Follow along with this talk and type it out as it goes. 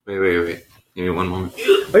Wait. Give me one moment.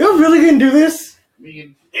 Are y'all really gonna do this? Me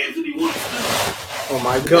and Anthony wants this. Oh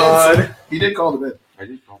my god. He did call the bed. I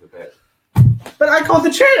did call the bed. But I called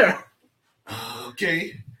the chair.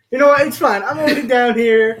 Okay. You know what? It's fine. I'm already down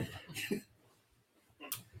here.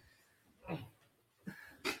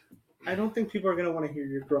 I don't think people are gonna want to hear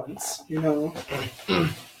your grunts, you know?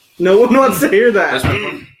 No one wants to hear that.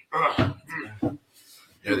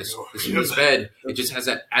 This bed, it just has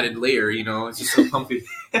that added layer, you know? It's just so comfy.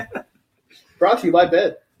 Brought to you by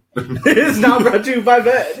bed. It's not brought to you by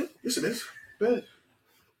bed. Yes, it is. Bed.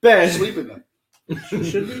 Bed. Sleep in them.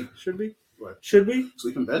 Should we? What? Should we?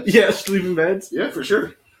 Sleep in bed? Yeah, sleep in beds. Yeah, for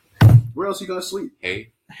sure. Where else are you going to sleep?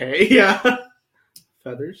 Hey, yeah.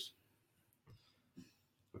 Feathers.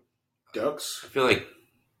 Ducks.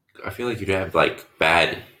 I feel like you'd have like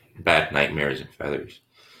bad nightmares and feathers.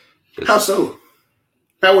 How so?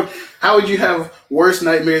 How would you have worse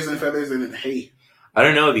nightmares and feathers than in hay? I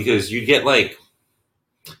don't know, because you'd get like,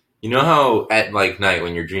 you know how at like night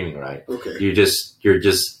when you're dreaming, right? Okay.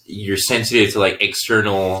 You're sensitive to like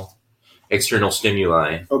external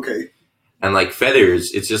stimuli. Okay. And like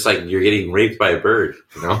feathers, it's just like you're getting raped by a bird,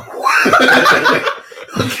 you know?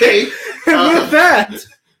 Okay. And with that,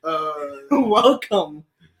 welcome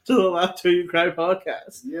to the Laugh Till You Cry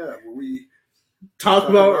podcast. Yeah, we talk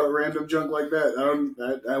about random junk like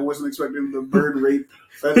that. I wasn't expecting the bird rape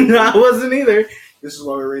feather. No, I wasn't either. This is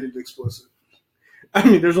why we're rated explicit. I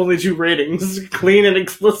mean, there's only 2 ratings, clean and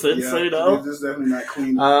explicit, Yeah, so you know. this is definitely not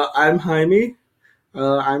clean. I'm Jaime.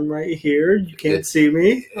 I'm right here. You can't see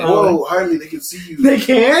me. Whoa, Jaime, they can see you. They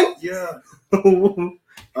can? Yeah.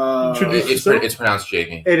 It's pronounced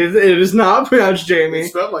Jamie. It is not pronounced Jamie. It's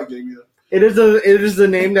spelled like Jamie, though. It is the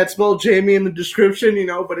name that's spelled Jamie in the description, you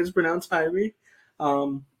know, but it's pronounced Jaime.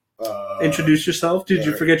 Introduce yourself. Did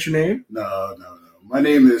you forget your name? No. My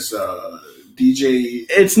name is DJ.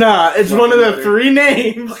 It's not. It's one of the 3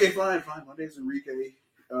 names. Okay, fine. My name's Enrique.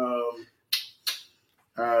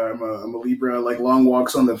 I'm a Libra. I like long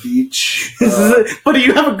walks on the beach. But do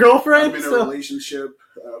you have a girlfriend? I'm in a relationship,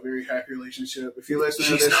 a very happy relationship. If you listen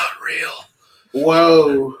to this, She's not real.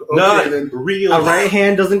 Whoa, okay, Not then. real. A right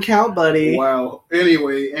hand doesn't count, buddy. Wow.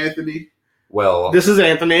 Anyway, Anthony. Well, This is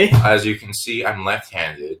Anthony. as you can see, I'm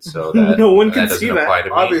left-handed, so that No one can that see doesn't that. apply to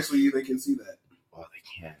me. Obviously, they can see that. Well,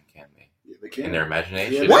 they can they? Yeah, they can. In their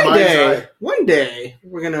imagination. Yeah. One day,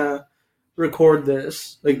 we're gonna record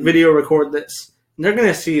this, like video record this. And they're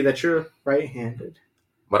gonna see that you're right-handed.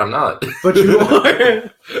 But I'm not. But you are.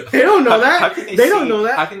 They don't know that. How can They don't know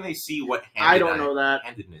that. How can they see what I don't know that.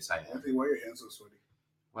 handedness I have? Anthony, why are your hands so sweaty?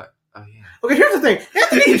 What? Oh, yeah. Okay, here's the thing.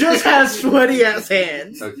 Anthony just has sweaty-ass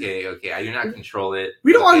hands. Okay. I do not control it.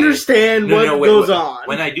 We don't understand what goes on.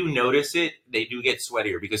 When I do notice it, they do get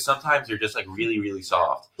sweatier because sometimes they're just like really, really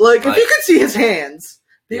soft. Like, if you could see his hands,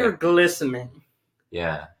 they are glistening.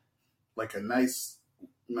 Yeah. Like a nice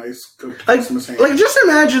cooked Like, Christmas hand. like, just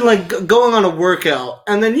imagine, like, going on a workout,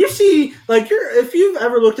 and then you see, like, if you've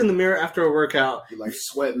ever looked in the mirror after a workout, You're like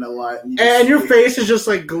sweating a lot. and your face is just,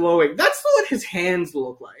 like, glowing. That's what his hands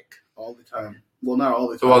look like. All the time. Well, not all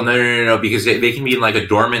the time. Well, no, because they can be in like a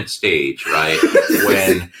dormant stage, right?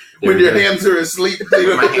 When your hands are asleep.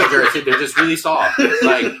 When my hands are asleep, they're just really soft.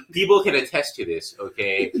 Like, people can attest to this,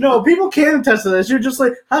 okay? No, people can attest to this. You're just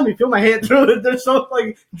like, Jaime, feel my hands. They're so,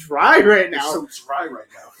 like, dry right now. They're so dry right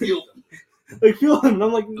now. Feel them. Like, feel them. And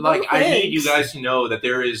I'm like, no, Like, I need thanks. you guys to know that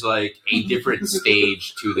there is, like, a different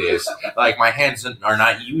stage to this. Like, my hands are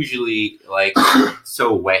not usually, like,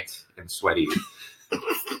 so wet and sweaty.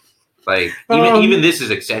 Like, even this is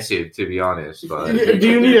excessive, to be honest. But Do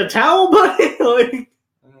you need a towel, buddy? Like,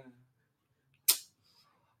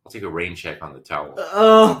 I'll take a rain check on the towel.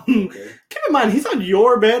 Okay. keep in mind, he's on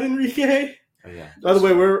your bed, Enrique. Oh, yeah. By the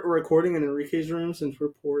way, we're recording in Enrique's room since we're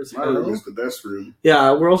poor as My room hell. is the best room.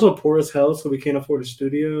 Yeah, we're also poor as hell, so we can't afford a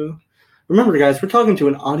studio. Remember, guys, we're talking to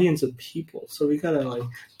an audience of people, so we gotta, like,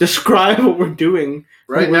 describe what we're doing.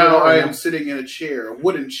 Right now, I am sitting in a chair, a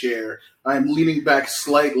wooden chair. I am leaning back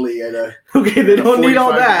slightly at a Okay, they don't need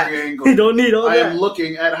all 45 that. degree angle. They don't need all I that. am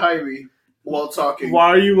looking at Jaime while talking. Why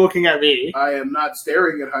are you looking at me? I am not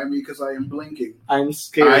staring at Jaime because I am blinking. I'm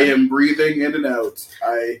scared. I am breathing in and out.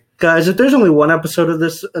 Guys, if there's only one episode of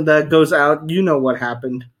this that goes out, you know what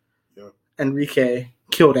happened. Yep. Enrique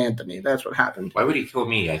killed Anthony. That's what happened. Why would he kill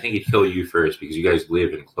me? I think he'd kill you first because you guys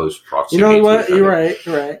live in close You proximity. know what? to each You're other. right.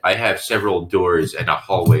 You're right. I have several doors and a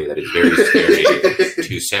hallway that is very scary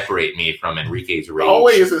to separate me from Enrique's rage.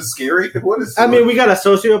 Always isn't scary. What is? I mean, we got a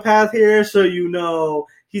sociopath here, so you know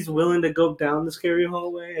he's willing to go down the scary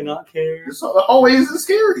hallway and not care. So the hallway isn't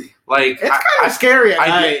scary. Like It's kind of scary at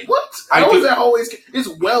night. What? How is that hallway scary? It's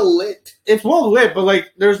well lit. It's well lit, but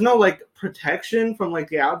like there's no like protection from like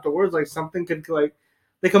the outdoors. Like something could like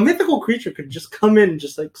a mythical creature could just come in and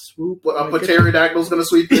just like swoop. What, a pterodactyl's gonna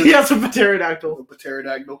sweep in? Yeah, it's a pterodactyl. A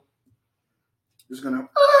pterodactyl. Just gonna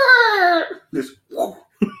just.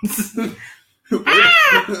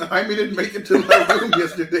 Jaime didn't make it to my room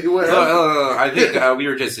yesterday. I think we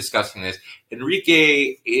were just discussing this.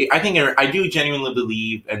 Enrique, I do genuinely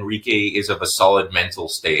believe Enrique is of a solid mental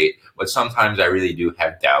state, but sometimes I really do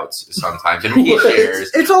have doubts. Sometimes Enrique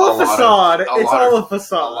shares. It's all a facade. It's all a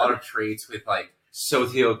facade. A lot of traits with like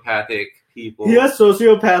sociopathic people. He has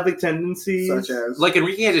sociopathic tendencies, such as like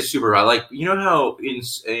Enrique has a superpower. Like you know how in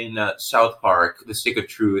South Park, the Stick of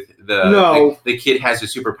Truth, the kid has a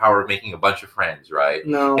superpower of making a bunch of friends, right?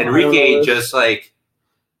 No, Enrique just like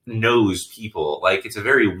knows people. Like it's a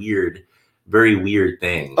very weird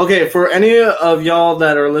thing. Okay, for any of y'all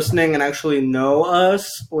that are listening and actually know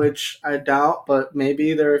us, which I doubt, but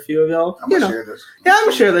maybe there are a few of y'all. I'm gonna share this. Yeah, I'm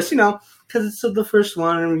gonna share this. Because it's the first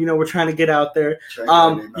one, and we're trying to get out there.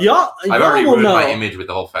 Y'all I've already will ruined know. my image with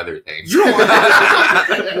the whole feather thing.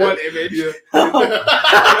 One image.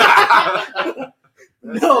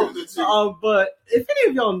 No, but if any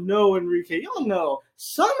of y'all know Enrique, y'all know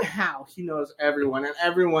somehow he knows everyone, and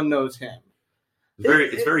everyone knows him.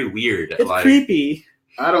 It's very weird. It's creepy.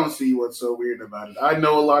 I don't see what's so weird about it. I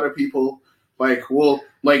know a lot of people. They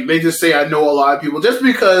just say I know a lot of people just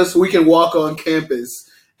because we can walk on campus.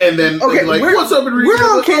 And then, what's up, Enrique? We're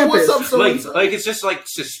on campus. What's up, like it's just like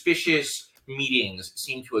suspicious meetings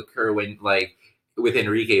seem to occur when, like, with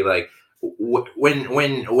Enrique. Like,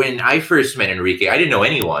 when I first met Enrique, I didn't know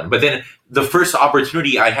anyone. But then the first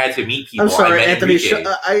opportunity I had to meet people, I'm sorry, I met Anthony. Enrique.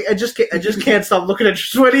 I just can't stop looking at your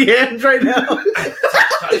sweaty hands right now.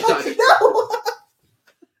 No.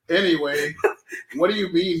 Anyway, what do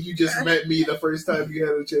you mean you just met me the first time you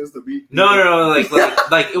had a chance to meet me? No,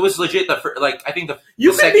 like it was legit. I think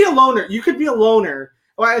you could be a loner. You could be a loner.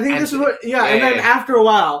 Well, I think this is what. Yeah, and then after a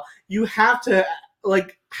while, you have to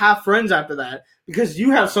like have friends after that because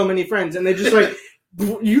you have so many friends, and they just like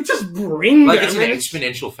you just bring like them. It's an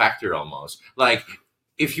exponential factor almost. Like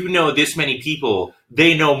if you know this many people,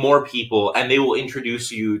 they know more people, and they will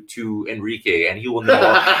introduce you to Enrique, and he will know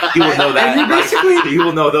that. And he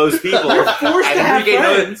will know those people. You're forced to have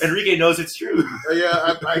friends. Enrique knows it's true. Yeah,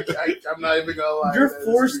 I'm not even gonna lie. You're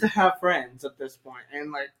forced to have friends at this point,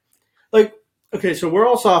 and like okay, so we're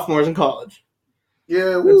all sophomores in college.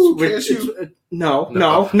 Yeah, No. He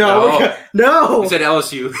said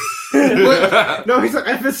LSU. No, he said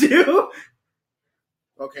FSU.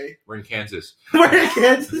 Okay. We're in Kansas. We're in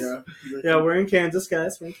Kansas. Yeah, we're in Kansas,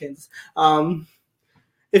 guys. We're in Kansas. I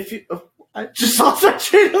just lost our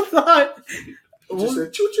train of thought. Just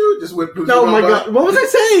said choo choo. Just went. Oh my god! What was I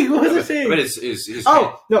saying? But it's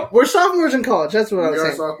no, we're sophomores in college. That's what I was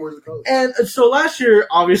saying. Sophomores in college. And so last year,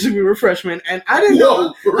 obviously, we were freshmen, and I didn't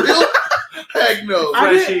know. For real? Heck no.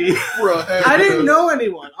 I didn't know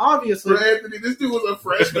anyone. Obviously, Bro, Anthony, this dude was a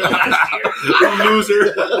freshman last year.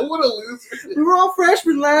 Loser. What a loser. We were all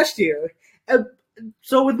freshmen last year, and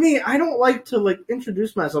so with me, I don't like to like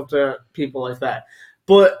introduce myself to people like that.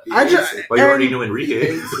 But I just you already knew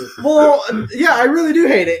Enrique. Well, yeah, I really do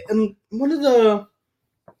hate it. And one of the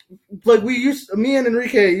me and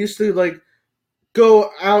Enrique used to like go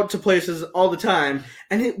out to places all the time,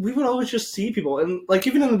 and we would always just see people. And like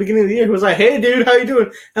even in the beginning of the year, he was like, "Hey, dude, how you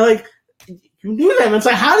doing?" And like you knew them. It's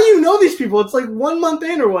like, how do you know these people? It's like 1 month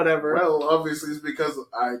in or whatever. Well, obviously it's because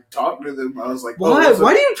I talked to them. I was like, why?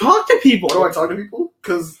 Why do you talk to people? Why do I talk to people?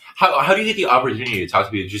 Because how do you get the opportunity to talk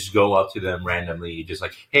to people? Just go up to them randomly, just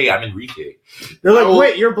like, "Hey, I'm Enrique." They're like,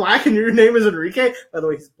 "Wait, you're black and your name is Enrique?" By the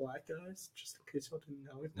way, he's black, guys. Just in case you didn't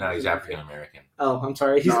know. No, he's African American. Oh, I'm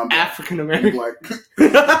sorry. He's African American.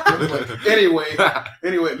 Anyway,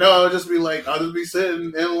 no, I'll just be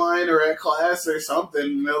sitting in line or at class or something,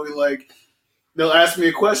 and they'll be like. They'll ask me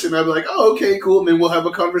a question. I'll be like, "Oh, okay, cool." And then we'll have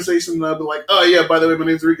a conversation. And I'll be like, "Oh, yeah, by the way, my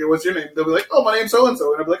name's Enrique. What's your name?" They'll be like, "Oh, my name's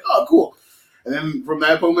so-and-so." And I'll be like, "Oh, cool." And then from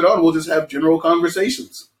that moment on, we'll just have general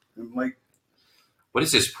conversations. And like, what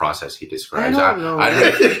is this process he describes? I don't know.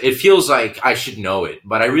 It feels like I should know it,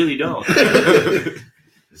 but I really don't.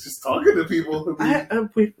 It's just talking to people.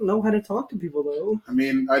 We know how to talk to people, though. I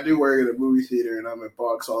mean, I do work at a movie theater, and I'm at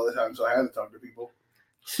box all the time, so I have to talk to people.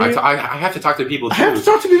 I have to talk to people, too. I have to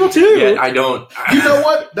talk to people, too. Yeah, I don't. You know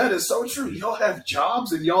what? That is so true. Y'all have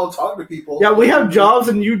jobs, and y'all talk to people. Yeah, we have jobs,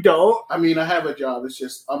 and you don't. I mean, I have a job. It's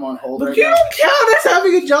just I'm on hold But you don't count as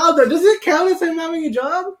having a job, though. Does it count as him having a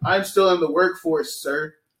job? I'm still in the workforce,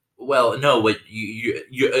 sir. Well, no, but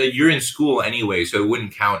you're in school anyway, so it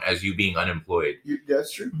wouldn't count as you being unemployed.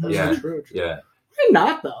 That's true. That's Yeah. true. Yeah. Why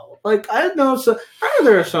not though? Like I know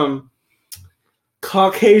there are some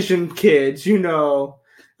Caucasian kids, you know.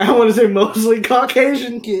 I want to say mostly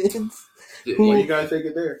Caucasian kids. Why you gotta take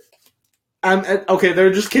it there? Okay,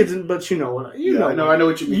 they're just kids, but you know what? You know. I know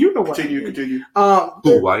what you mean. You know what? Continue.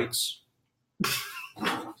 Who whites?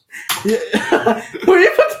 Yeah. Were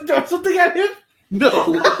you about to throw something at him? No.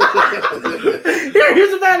 Here's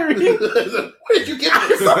a battery. Where did you get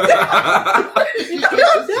this? Where did you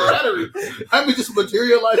get this battery? I mean, just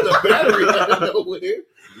materialized a battery out of nowhere.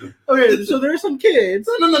 Okay, so there are some kids.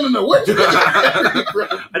 No. Where'd you get the battery from?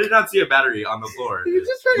 I did not see a battery on the floor. You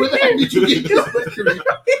just Where the heck did you get this battery?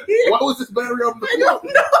 Why was this battery on the floor? I don't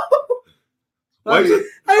know. Why is it?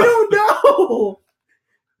 I don't know.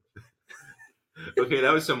 Okay,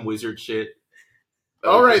 that was some wizard shit.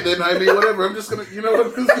 All right, then. I mean, whatever. I'm just gonna,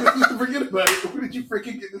 I'm just gonna forget about it. Where did you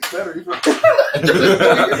freaking get this battery from?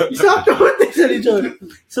 Stop throwing things at each other.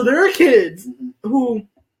 So there are kids who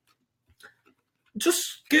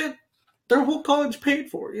just get their whole college paid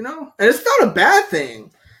for, you know? And it's not a bad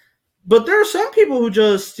thing. But there are some people who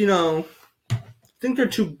just, think they're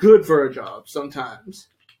too good for a job sometimes.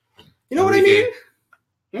 You know what I mean?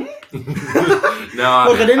 No,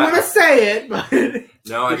 Look, I didn't want to say it, but...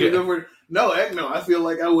 No, I didn't. No, heck no. I feel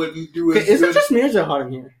like I wouldn't do it. Okay, is it just me or is it hot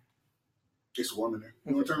in here? It's warm in there.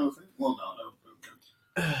 You want to turn on the thing? Well,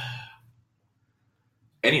 no.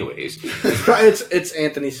 Anyways. It's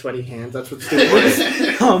Anthony's sweaty hands. That's what's doing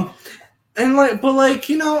this. How are they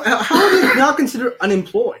not considered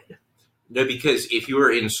unemployed? No, because if you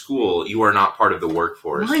are in school, you are not part of the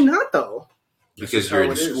workforce. Why not, though? Because you're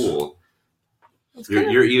in school.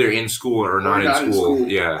 You're either in school or not in school.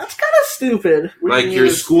 Yeah, that's kind of stupid. Like your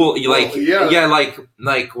school, like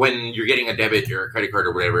when you're getting a debit or a credit card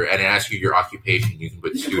or whatever, and it asks you your occupation, you can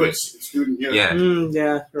put student. Yeah.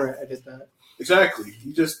 Yeah, right. I did that. Exactly.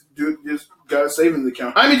 You just got a savings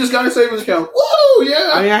account. Just got a savings account. Woo!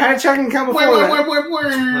 Yeah. I had a checking account before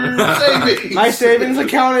that. Savings. My savings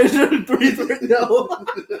account is 330.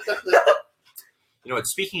 You know what?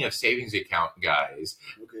 Speaking of savings account, guys,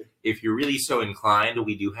 okay. If you're really so inclined,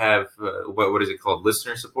 we do have what is it called?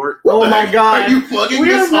 Listener support. Oh my God! Are you plugging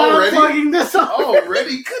this already? Plugging this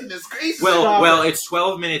already? Goodness gracious! Well, it's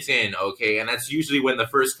 12 minutes in, okay, and that's usually when the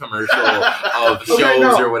first commercial of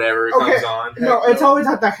shows or whatever comes on. No, it's always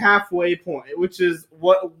at the halfway point, which is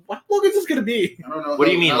what long is this going to be? I don't know. What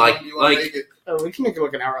do you mean, like? We can make it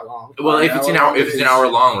like an hour long. Well, if it's an hour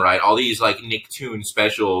long, right? All these like Nicktoon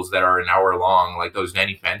specials that are an hour long, like those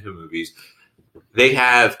Danny Phantom movies, they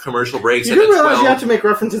have commercial breaks. You do realize you have to make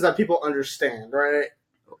references that people understand, right?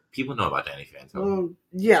 People know about Danny Phantom.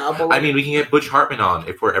 Yeah, but I mean, we can get Butch Hartman on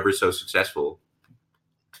if we're ever so successful.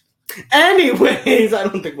 Anyways, I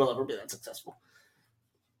don't think we'll ever be that successful.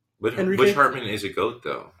 But Butch Hartman is a goat,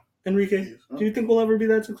 though. Enrique, do you think we'll ever be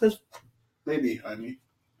that successful? Maybe, honey.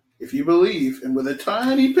 If you believe, and with a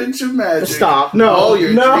tiny pinch of magic, stop! No, all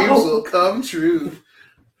your dreams will come true.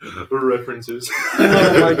 References.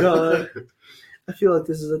 Oh my God! I feel like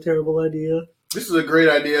this is a terrible idea. This is a great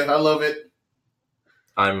idea. I love it.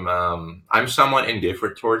 I'm somewhat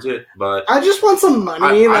indifferent towards it, but I just want some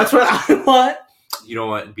money. That's what I want. You know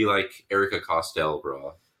what? Be like Erica Costello,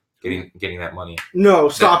 bro. Getting that money. No,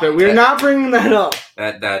 stop it. We're not bringing that up.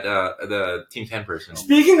 The Team 10 person.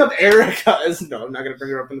 Speaking of Erica, no, I'm not going to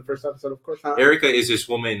bring her up in the first episode, of course not. Erica is this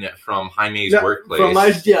woman from Jaime's workplace.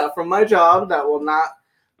 From my job that will not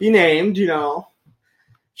be named,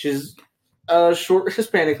 She's a short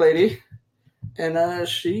Hispanic lady, and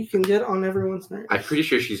she can get on everyone's nerves. I'm pretty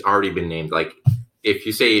sure she's already been named. Like, if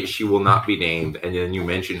you say she will not be named, and then you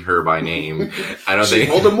mention her by name, I don't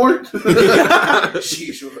think Voldemort.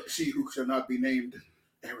 she who shall not be named,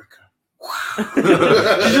 Erica. She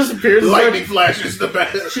just appears. Lightning flashes the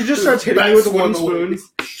bat. She just starts hitting me with wooden spoons.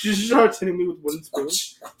 She just starts hitting me with wooden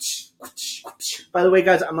spoons. By the way,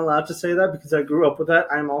 guys, I'm allowed to say that because I grew up with that.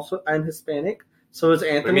 I'm Hispanic. So is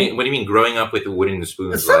Anthony. What do you mean growing up with wooden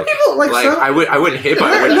spoons? Some people I wouldn't hit.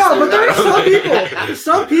 No, but there are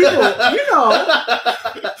some people.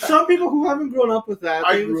 Some people who haven't grown up with that.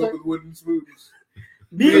 I grew up with wooden spoons.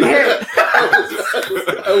 Being hit.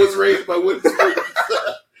 I was raised by wooden spoons.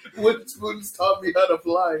 Wooden spoons taught me how to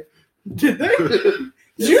fly. Did they? Do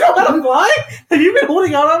you know how to fly? Have you been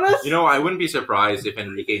holding out on us? I wouldn't be surprised if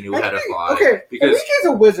Enrique knew how to fly. Okay, because Enrique's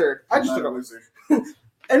a wizard. Not a wizard.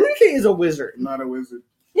 Enrique is a wizard. Not a wizard.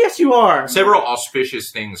 Yes, you are. Several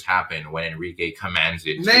auspicious things happen when Enrique commands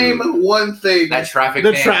it. Name one thing. That traffic.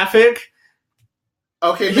 The traffic.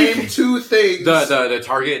 Okay, name two things. The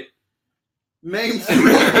target. Name 3.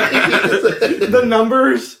 The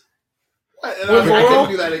numbers. And I couldn't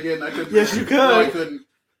do that again. I couldn't. Yes, you could. No, I couldn't.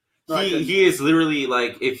 No, I couldn't. He is literally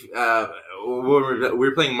like if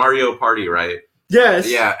we're playing Mario Party, right? Yes.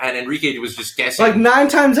 Yeah, and Enrique was just guessing. Like 9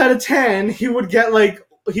 times out of 10, he would get like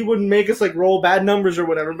he would make us like roll bad numbers or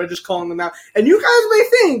whatever by just calling them out. And you guys may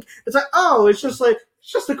think it's like, oh, it's just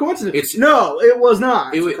a coincidence. No, it was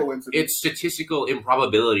not. It's statistical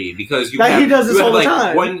improbability because he does this all the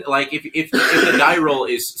time. One like if the die roll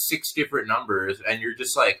is 6 different numbers and you're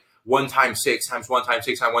just like 1 times 6 times 1 times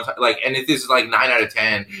 6 times 1 times like, and if this is like 9 out of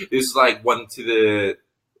 10, this is like 1 to the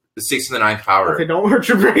 6 to the 9th power. Okay, don't hurt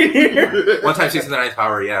your brain here. 1 times 6 to the 9th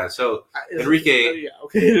power. Yeah. So Enrique, yeah,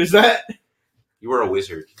 okay, there's that. You were a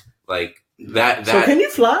wizard, like that. So can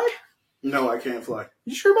you fly? No, I can't fly.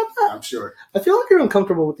 You sure about that? I'm sure. I feel like you're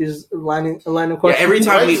uncomfortable with these line of questions.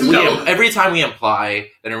 Yeah, every time we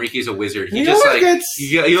imply that Enrique's a wizard, he just like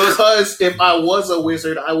because if I was a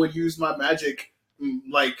wizard, I would use my magic.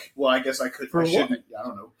 Like, well, I guess I could. I shouldn't. I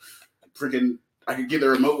don't know. Freaking, I could get the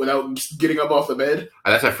remote without getting up off the bed.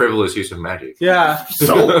 That's a frivolous use of magic. Yeah.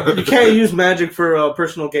 So you can't use magic for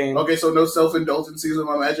personal gain. Okay, so no self-indulgences with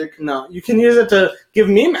my magic. No, you can use it to give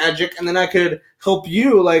me magic, and then I could help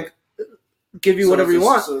you, like. Give you whatever you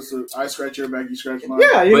want. So I scratch your back, you scratch mine.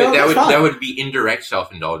 Yeah, that would be indirect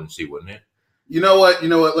self-indulgency, wouldn't it? You know what?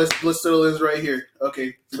 Let's settle this right here.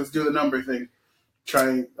 Okay, let's do the number thing.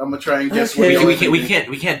 I'm gonna try and guess. Okay. We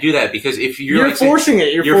can't do that because if you're like, forcing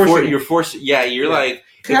it, you're forcing. Yeah, you're like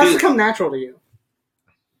it has to come natural to you.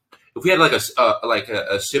 If we had like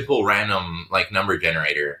a simple random like number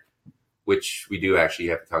generator, which we do actually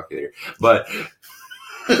have a calculator, but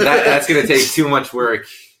that's gonna take too much work.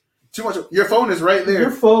 Too much. Your phone is right there.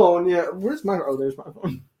 Your phone, yeah. Where's my? Oh, there's my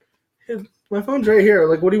phone. My phone's right here.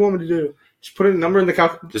 Like, what do you want me to do? Just put a number in the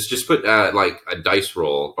calculator. Just put like a dice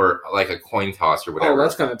roll or like a coin toss or whatever. Oh,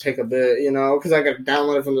 that's gonna take a bit, because I got to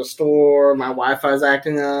download it from the store. My Wi-Fi's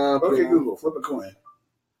acting up. Okay, Google, flip a coin.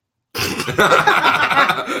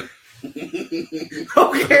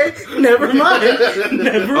 Okay, never mind.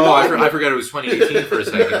 Oh, I forgot it was 2018 for a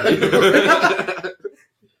second.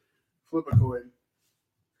 Flip a coin.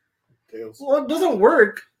 Tails. Well, it doesn't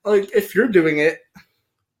work. Like if you're doing it.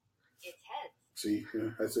 It's heads. See, yeah,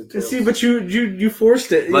 I said tails. See, but you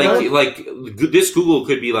forced it. Like this Google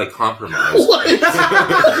could be like compromised. What?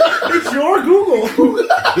 It's your Google.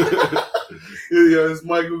 Yeah, it's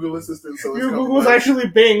my Google Assistant. So your Google's actually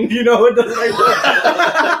Bing. It doesn't like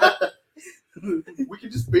that. We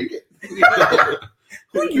can just Bing it.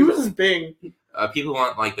 Who uses Bing? People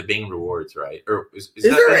want like the Bing rewards, right? Or is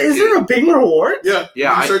there a Bing reward? Yeah. You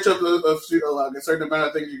search up a certain amount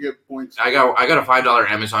of things, you get points. I got a $5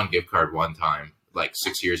 Amazon gift card one time, like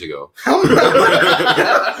 6 years ago. Wait,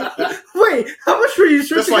 how much were you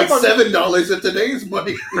searching? That's like $7 in today's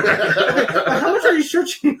money. How much are you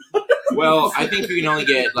searching? Well, I think you can only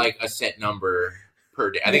get like a set number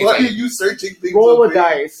per day. I think Why it's like, are you searching things? Roll a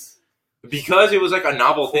dice. Because it was like a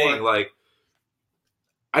novel thing, like.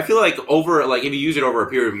 I feel like if you use it over a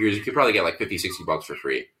period of years, you could probably get like $50-$60 for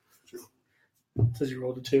free. Says you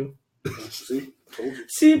rolled a 2. See? Told you.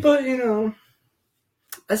 See, but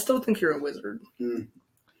I still think you're a wizard. I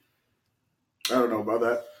don't know about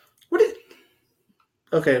that.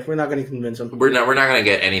 Okay, we're not going to convince him. We're not going to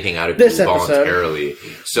get anything out of this you episode. voluntarily.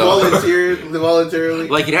 So voluntarily.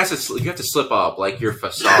 Like you have to slip up, like your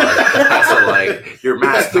facade has to like your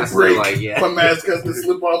mask has to break. like yeah. My mask has to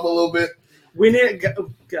slip off a little bit. We need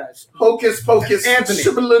guys. Hocus pocus. Anthony.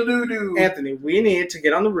 Anthony, we need to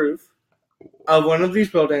get on the roof of one of these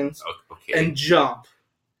buildings and jump.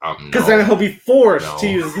 Because then he'll be forced to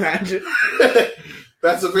use magic.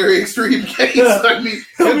 That's a very extreme case. I mean,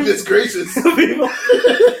 goodness gracious.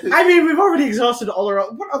 I mean, we've already exhausted all our.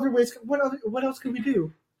 What other ways? What else can we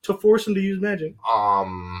do to force him to use magic?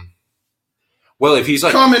 Well, if he's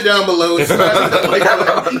like... Comment down below.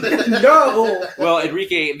 No! Well,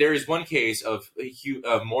 Enrique, there is one case of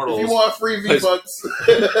mortals... If you want free V-Bucks...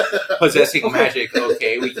 possessing magic,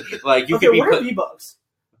 okay? You could be... what are V-Bucks?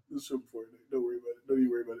 Don't worry about it. Don't you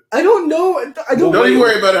worry about it. I don't know. Don't you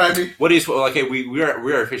worry about it, Jaime. What is... Okay, we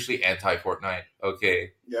are officially anti-Fortnite,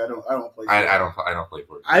 okay? Yeah, I don't play Fortnite. I don't play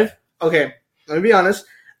Fortnite. Okay, let me be honest.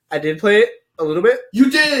 I did play it a little bit. You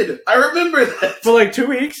did! I remember that! For like 2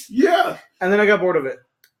 weeks. Yeah. And then I got bored of it.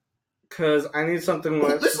 Because I need something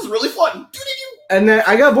more. This is really fun. And then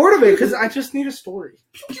I got bored of it because I just need a story.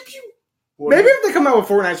 Maybe if they come out with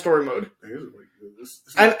Fortnite story mode.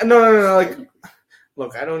 No. Like,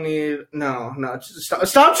 look, I don't need... No.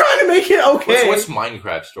 Stop trying to make it okay. What's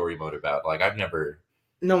Minecraft story mode about? Like, I've never...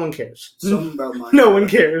 No one cares. Something about Minecraft. No one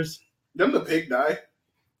cares. Doesn't the pig die?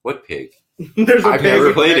 What pig? There's a I've pig.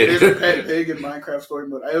 never played it. There's a pet pig in Minecraft story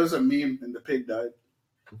mode. It was a meme, and the pig died.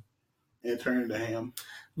 And it turned into ham.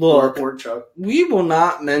 Or Look, pork chop. we will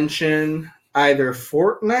not mention either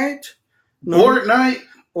Fortnite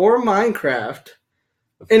or Minecraft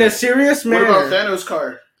in a serious What manner. about Thanos'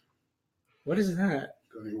 car? What is that?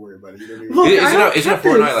 Don't even worry about it. You don't even Look, Isn't I don't isn't have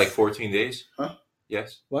Fortnite this. like 14 days? Huh?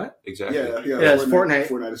 Yes. What? Exactly. Yeah, Yeah, it's Fortnite.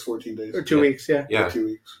 Fortnite is 14 days. Or 2 Yeah. weeks, yeah. Yeah. 2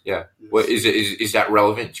 weeks. Yeah. Yes. What is that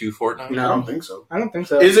relevant to Fortnite? No. I don't think so. I don't think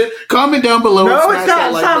so. Is it? Comment down below. No, and it's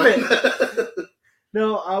smash not. that like button.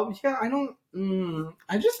 No, yeah, I don't.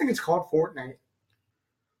 I just think it's called Fortnite.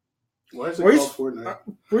 Why is it Where's- called Fortnite?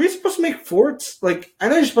 Were you supposed to make forts? Like, I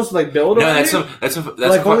know you're supposed to like build. No, on that's it. some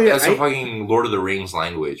Like, only that's some I- fucking Lord of the Rings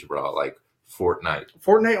language, bro. Like Fortnite.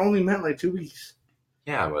 Fortnite only meant like 2 weeks.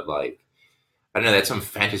 Yeah, but like I don't know. That's some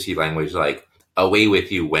fantasy language, like "away with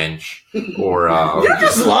you, wench," or You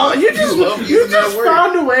just love. You using that just word.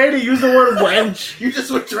 found a way to use the word wench. You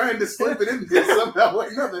just were trying to slip it in there somehow or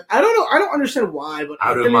another. I don't know. I don't understand why, but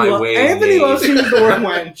Out of Anthony my way, Anthony Nate. loves to use the word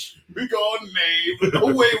wench. Be gone, knave.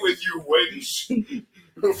 Away with you, wench.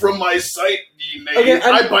 From my sight, ye knave. Okay,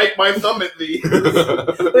 I bite my thumb at thee.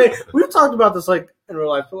 Wait, we've talked about this like in real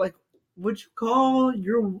life, but like, would you call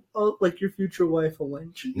your your future wife a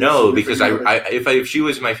wench? No, because if she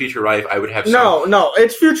was my future wife, I would have No,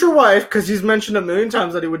 it's future wife because he's mentioned a million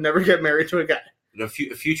times that he would never get married to a guy. a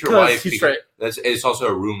future 'Cause wife. he's because straight. it's also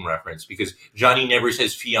a room reference because Johnny never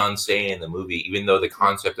says fiance in the movie, even though the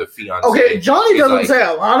concept of fiance. Okay, Johnny is doesn't like- say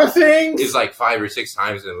a lot of things. is like 5 or 6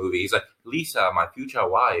 times in the movie. He's like, Lisa, my future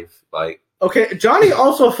wife. Like, Okay, Johnny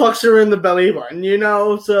also fucks her in the belly button,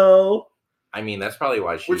 so. I mean, that's probably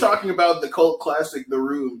why she. We're talking about the cult classic, The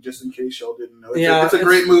Room, just in case y'all didn't know. Yeah, It's a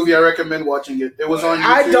great movie. I recommend watching it. It was on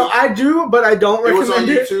YouTube. I do, but I don't It was on recommend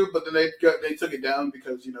it. YouTube, but then they took it down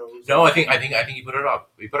because it was, No, I think he put it up.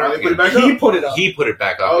 He put it Oh, up. they put it again. back He up? put it up. He put it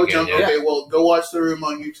back up Oh, again. jump. Yeah. Okay, well, go watch The Room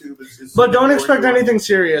on YouTube. It's But don't worth expect watching. anything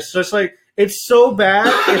serious. Just like, it's so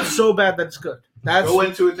bad, it's so bad that it's good. Go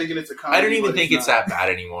into it thinking it's a comedy. I don't even but think it's not. that bad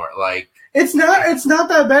anymore. Like, It's not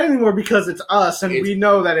that bad anymore because it's us, and we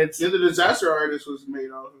know that it's. Yeah, The Disaster Artist was made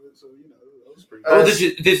off of it, so that was pretty. well,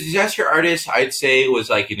 the Disaster Artist, I'd say, was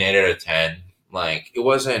like an 8 out of 10. Like, it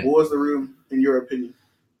wasn't. What was The Room, in your opinion?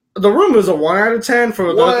 The Room is a 1 out of 10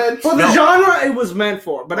 for the What? the genre it was meant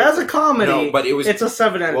for, but as a comedy, No, but it was. it's a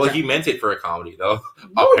 7 out of Well, 10. he meant it for a comedy, though.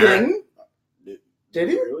 No, he Apparently. didn't. Did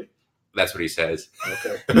he? Really? That's what he says.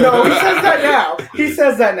 Okay. No, he says that now. He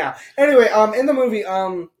says that now. Anyway, in the movie,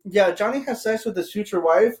 Johnny has sex with his future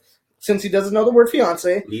wife since he doesn't know the word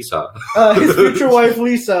fiance. Lisa. His future wife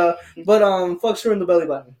Lisa, but fucks her in the belly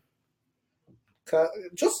button.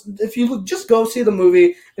 Just go see the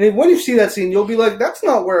movie, and when you see that scene, you'll be like, "That's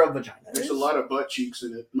not where a vagina is." There's a lot of butt cheeks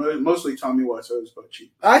in it. Mostly Tommy Wiseau's butt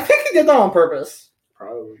cheek. I think he did that on purpose.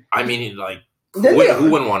 Probably. I mean, like, Didn't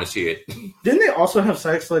who wouldn't want to see it? they also have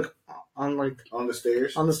sex on On the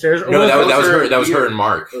stairs. on the stairs? No, Or that was was her- her. That was her yeah. and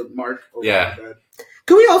Mark. Mark. Oh, Yeah. my bad.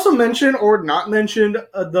 Can we also mention or not mention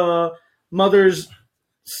the mother's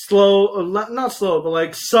slow, not slow, but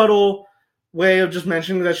like subtle way of just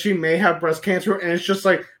mentioning that she may have breast cancer, and it's just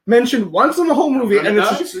like mentioned once in the whole movie, I'm and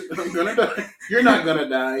gonna it's die. I'm gonna die. You're not gonna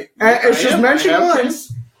die. And it's just mentioned I have once,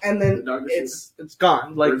 cancer. and then The doctor it's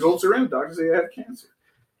gone. The Like, results are in. Doctors say I have cancer.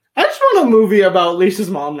 I just want a movie about Lisa's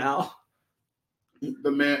mom now.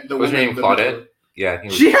 The man. The Was her woman- name the- Claudette? Yeah, I think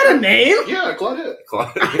it was She had a name. Yeah, Claudette.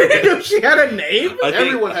 Claudette. I didn't know she had a name. I think-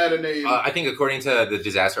 Everyone had a name. I think according to the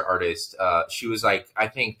Disaster Artist, she was like, I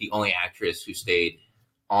think the only actress who stayed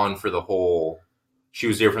on for the whole. She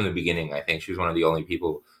was there from the beginning. I think she was one of the only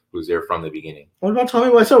people who was there from the beginning. What about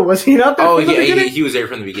Tommy Wiseau? Was he not there? Oh from the yeah, beginning? he was there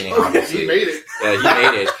from the beginning. Okay. Obviously, he made it. Yeah, he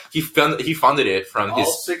made it. He funded it from All his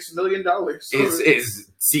 $6 million.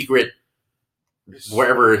 his secret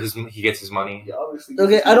wherever he gets his money. Yeah, obviously.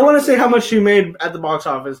 Okay, I don't want to say how much she made at the box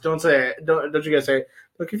office. Don't say it. Don't you guys say it.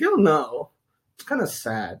 Look, if you don't know, it's kind of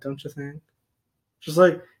sad, don't you think? Just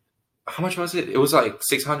like How much was it? It was like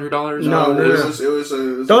 $600. No, it was. It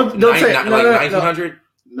was. don't say it. like No. 1900.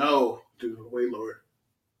 No, dude, way lower.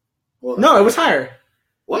 Well, No, it was higher.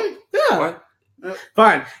 What? Yeah, What?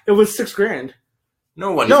 fine. It was $6,000.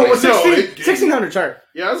 No one. No, it was No, 1600. Sorry.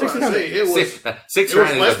 Yeah, I was about to say it was. Six It was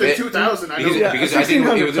grand less is a than bit 2,000. I know. because, Yeah, because I think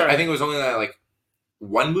 1600, sorry. I think it was only like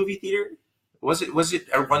one movie theater. Was it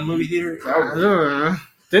a one movie theater?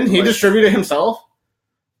 Didn't he distribute it himself?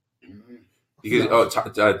 Because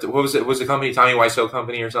what was it? Was the company Tommy Wiseau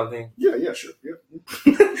Company or something? Yeah, sure.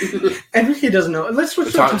 Yeah. Enrique doesn't know. Let's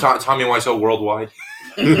switch to Tommy Wiseau Worldwide.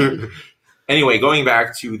 Anyway, going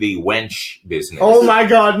back to the wench business. Oh my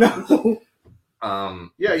God, no!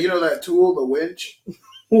 Yeah, you know that tool, the winch.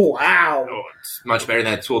 Wow. Oh, it's much better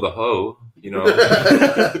than that tool, the hoe. You know.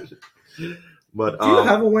 But Do you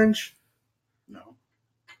have a winch? No.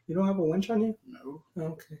 You don't have a winch on you? No.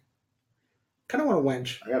 Okay. Kind of want a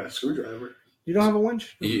winch. I got a screwdriver. You don't have a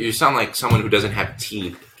winch? you sound like someone who doesn't have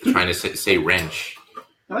teeth trying to say wrench.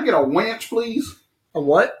 Can I get a winch, please? A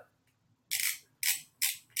what?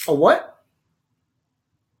 A what?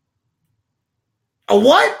 A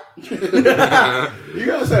what? You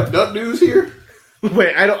guys have duck news here?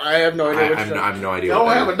 Wait, I have no idea. I have no idea. Y'all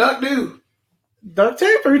what don't that have a duck do? Duct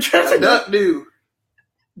tape? Are you trying A to duck do.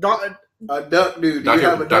 Duck? A duck do. Do you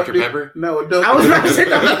have a duck Dr. do? Pepper? No, a duck I was do. about to say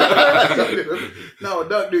Dr. No, a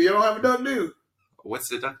duck do. You don't have a duck do? What's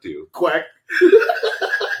the duck do? Quack.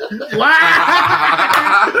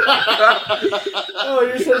 Wow! Oh,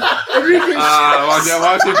 you're so Enrique. I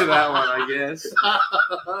walked into that one, I guess.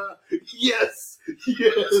 Yes.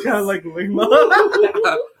 It's kind of like Ligma.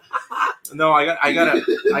 No, I got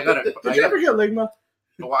Did you ever get Ligma?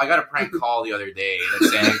 Well, I got a prank call the other day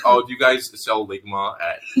that's saying, "Oh, do you guys sell Ligma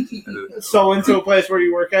at So into a place where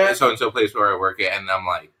you work at? so and so place where I work at?" And I'm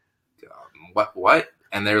like, "What?"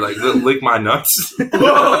 And they're like, "Lick my nuts." And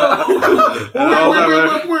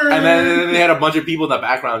then they had a bunch of people in the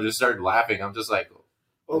background just started laughing. I'm just like,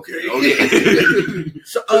 Okay.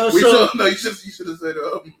 So, No, you should have said,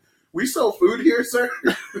 we sell food here, sir.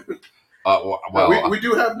 well, we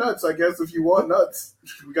do have nuts, I guess, if you want nuts.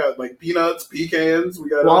 We got like peanuts, pecans, we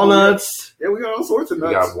got walnuts. Yeah, we got all sorts of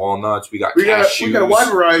we nuts. got walnuts, we got We cashews. got a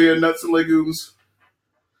wide variety of nuts and legumes.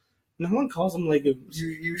 No one calls them legumes.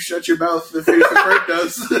 You shut your mouth. The face of Frank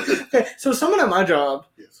does. Okay, so someone at my job,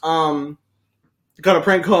 Yes. got a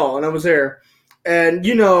prank call, and I was there. And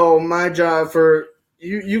you know, my job for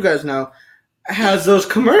you guys know has those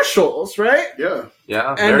commercials, right? Yeah.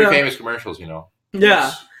 Yeah, And, very famous commercials, you know.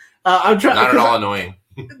 Yeah, I'm trying. Not at all annoying.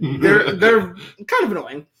 They're kind of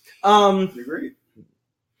annoying. You're great.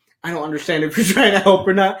 I don't understand if you're trying to help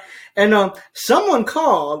or not. And someone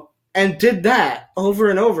called and did that over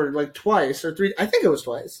and over, like twice or three. I think it was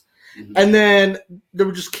twice. Mhm. And then there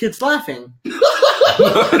were just kids laughing.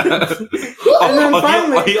 And then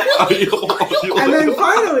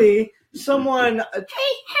finally, someone, a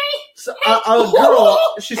girl,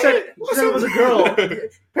 she said it was a girl.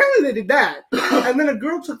 Apparently they did that. And then a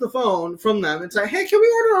girl took the phone from them and said, "Hey, can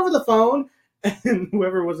we order over the phone?" And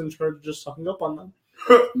whoever was in charge just hung up on them.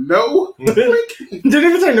 No. Didn't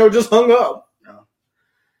even say no, just hung up. No.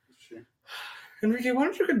 Sure. Enrique, why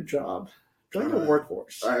don't you get a job? Join the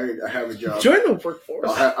workforce. I have a job. Join the workforce.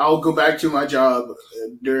 I'll go back to my job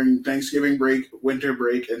during Thanksgiving break, winter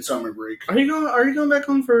break, and summer break. Are you going back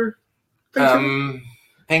home for Thanksgiving?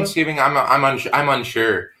 Thanksgiving, I'm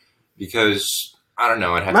unsure because I don't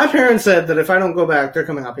know. My parents said that if I don't go back, they're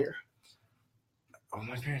coming up here. Oh,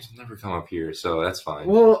 my parents never come up here, so that's fine.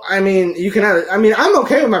 Well, I mean, you can. I'm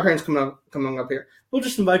okay with my parents coming up here. We'll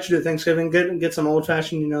just invite you to Thanksgiving. Get some old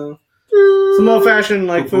fashioned, some old fashioned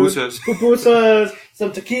like Pupusas. food, pupusas,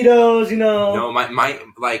 some taquitos, No,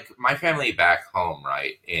 my family back home,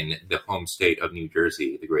 right, in the home state of New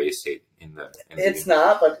Jersey, the greatest state in the. It's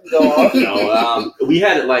not, but go off. No, we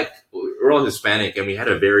had we're all Hispanic, and we had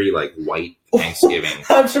a very white Thanksgiving.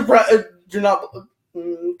 I'm surprised you're not.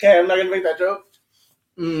 Okay, I'm not gonna make that joke.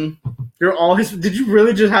 You're all Did you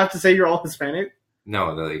really just have to say you're all Hispanic?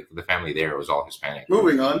 No, the family there was all Hispanic.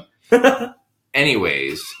 Moving on.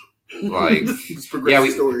 Anyways, It's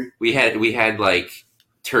progressive story. we had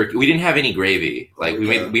turkey. We didn't have any gravy.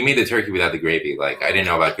 We made the turkey without the gravy. I didn't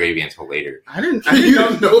know about gravy until later. I didn't You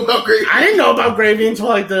don't know about gravy? I didn't know about gravy until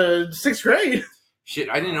the 6th grade. Shit,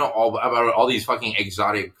 I didn't know about all these fucking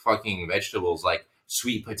exotic fucking vegetables like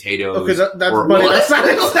sweet potatoes. Because that's or, funny. or, That's not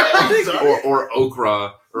exotic. or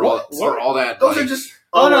okra or all that. Those are just.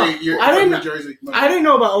 Oh, no. Wait, you're I from didn't- New Jersey. No. I didn't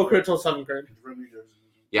know about okra until 7th grade. From New Jersey.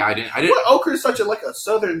 Yeah, I didn't. What, okra is such a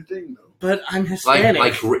southern thing, though. But I'm Hispanic.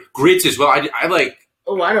 like grits as well. I like.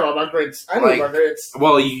 Oh, I know about grits. I know about grits.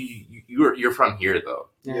 Well, you're from here though.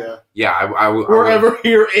 Yeah. Yeah, I Wherever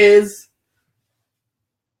here is.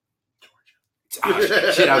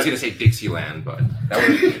 Shit, I was gonna say Dixieland, but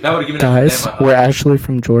that would have given Guys, them we're actually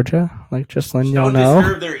from Georgia. Just letting y'all don't know.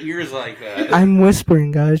 disturb their ears like that. I'm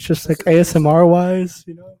whispering, guys, just ASMR wise,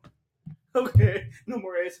 Okay, no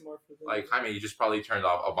more ASMR for them. Jaime, you just probably turned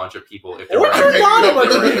off a bunch of people. If there Or were turned on a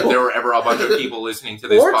bunch of if people. there were ever a bunch of people listening to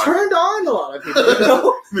this Or podcast. turned on a lot of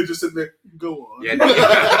people. They're just sitting there. Go on. Yeah,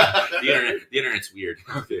 the internet's weird.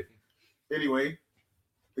 Okay. Anyway,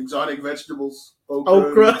 exotic vegetables,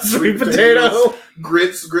 Okra, sweet potato.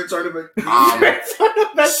 grits aren't a big.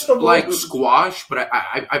 Vegetable. Like squash, but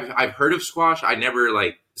I've heard of squash. I never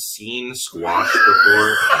seen squash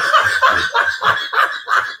before.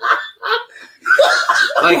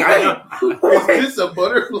 Like I know. Is this a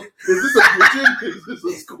butterfly? Is this a pigeon? Is this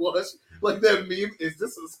a squash? Like that meme, is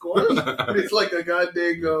this a squash? And it's like a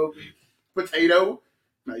goddamn potato.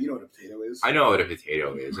 No, you know what a potato is. I know what a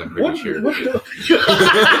potato is. I'm pretty sure. What the?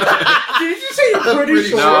 Did you say you're pretty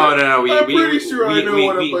sure? No. I'm pretty sure I know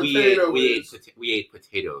what a potato is. We ate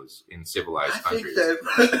potatoes in civilized I countries.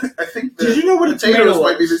 think that Did you know what a potatoes tomato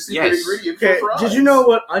might be the was? secret Yes. ingredient Okay, for fries. did you know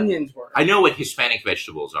what onions were? I know what Hispanic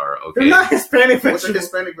vegetables are. They're Okay, not Hispanic What's a vegetables.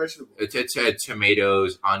 Hispanic vegetable? it's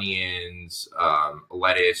tomatoes, onions,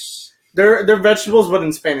 lettuce. They're vegetables, but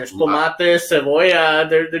in Spanish. Tomate, cebolla.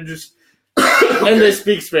 They're just. And they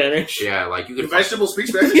speak Spanish. Yeah, like you The could find, vegetables speak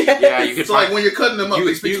Spanish? yeah, you could So find like when you're cutting them up, You-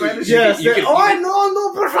 they speak you- Spanish? you- Yes. you can-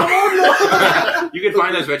 no, por favor, no. you can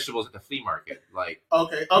find those vegetables at the flea market. Like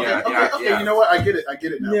Okay. Yeah. You know what? I get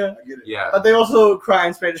it now. Yeah. I get it. yeah, But they also cry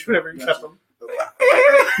in Spanish whenever you cut them.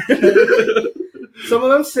 Some of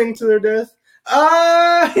them sing to their death.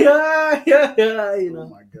 Yeah. You Oh know.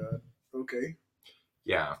 my god. Okay.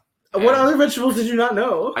 yeah. What And other vegetables did you not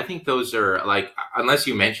know? I think those are like unless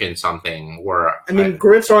you mentioned something where I mean,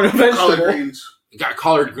 grits aren't a Collard vegetable. greens. got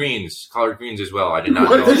collard greens as well. I did not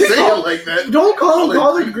What know. did you say it like that? Don't call them Collard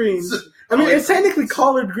collard greens. greens. I mean, Collard it's technically greens.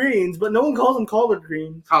 collard greens, but no one calls them collard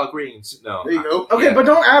greens. Collard greens, no. There you go. Okay, Yeah. but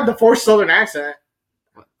don't add the forced southern accent.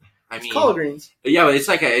 I It's mean, collard greens. yeah, but it's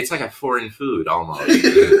like a foreign food almost.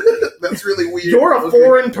 That's really weird. You're a Okay.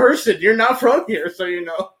 foreign person. You're not from here, so you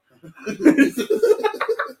know.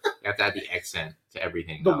 You have to add the accent to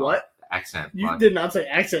everything. The though. what? The accent. You on- did not say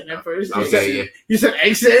accent at first. You, Okay, said, yeah. you said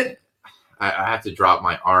accent? I have to drop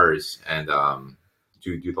my R's and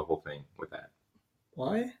do the whole thing with that.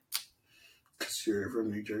 Why? 'Cause you're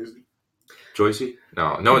from New Jersey. Joycey?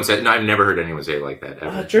 No one said. No, I've never heard anyone say it like that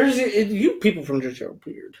ever. Jersey, you people from Jersey are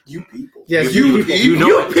weird. You people. Yes, You- you people. you know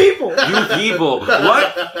you it. people. You people,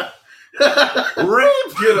 what?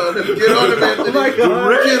 Rape? Get on him. Get on him, Anthony. Oh my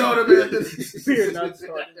God. Get on him, Anthony. We're not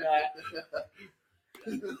starting that.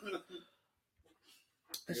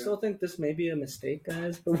 I still think this may be a mistake,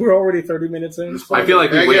 guys, but we're already 30 minutes in. I feel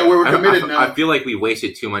like we're committed I now. feel like we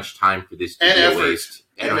wasted too much time for this to And be a effort. waste.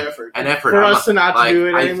 And effort. And effort. For I'm us to not to do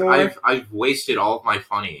it I've, anymore. I've wasted all of my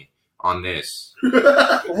funny on this.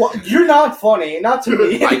 Well, you're not funny, not to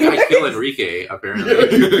me. I kill Enrique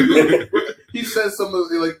apparently. He says some of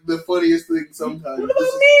the funniest things sometimes. What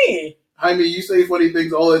about me? Jaime, you say funny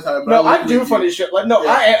things all the time. But No, I like do you. funny shit. Like, no,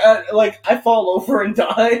 Yeah. I fall over and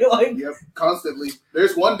die. Like, Yep, constantly.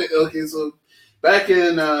 There's one day. Okay, so back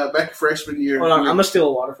in freshman year. hold on, I'm gonna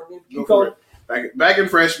steal water from you. Go Keep for going. it. Back in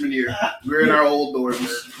freshman year, we were in our old dorms,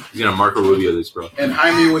 He's gonna Marco Rubio this, bro. and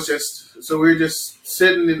Jaime was just. So we were just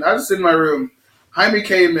sitting in. I was in my room. Jaime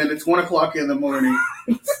came in. It's 1:00 in the morning.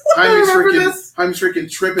 Jaime's remember this. freaking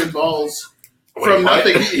tripping balls. Wait, From what?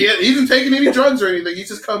 nothing. He isn't taking any drugs or anything. He's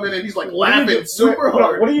just coming in. He's like What are you laughing doing? super Hold on,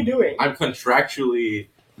 hard. what are you doing? I'm contractually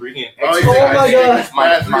bringing Oh, extra yeah. Oh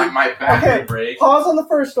my God. my bathroom Okay. break. Pause on the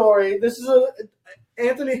first story.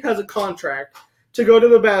 Anthony has a contract to go to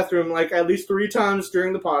the bathroom like at least 3 times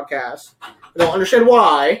during the podcast. I don't understand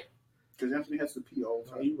why. Because Anthony has to pee all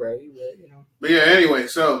the time. You right, you know. But yeah, anyway,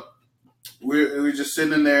 so we're just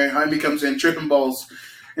sitting in there. Jaime comes in, tripping balls.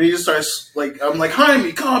 And he just starts, I'm like,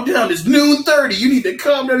 Jaime, calm down. It's noon 30. You need to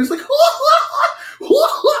calm down. He's like,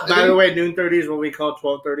 By the way, noon 30 is what we call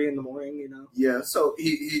 12:30 in the morning, you know. yeah, so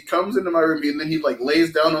he comes into my room and then he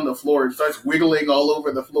lays down on the floor and starts wiggling all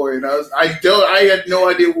over the floor. And I had no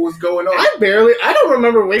idea what was going on. I don't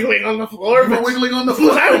remember wiggling on the floor. You were But wiggling on the was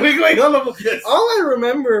floor. I wiggling on the floor? Yes. All I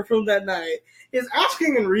remember from that night is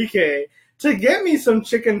asking Enrique to get me some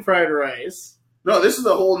chicken fried rice. No, this is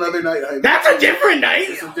a whole nother night, Jaime. That's a different night.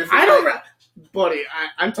 It's a different I don't, night. buddy.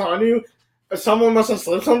 I'm telling you, someone must have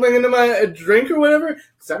slipped something into my drink or whatever.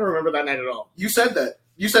 Because I don't remember that night at all. You said that.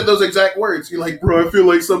 You said those exact words. You're like, bro, I feel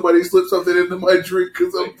like somebody slipped something into my drink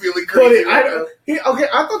because I'm feeling crazy. Buddy,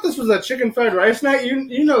 I thought this was a chicken fried rice night.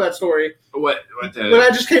 You know that story. What When I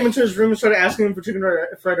just came into his room and started asking him for chicken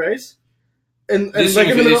fried rice. And This like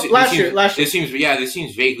in the seems- middle, last year. This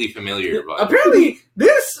seems vaguely familiar, but Apparently,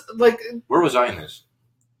 this, like, where was I in this?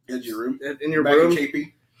 In your room? in your Back room. in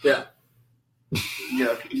KP? Yeah.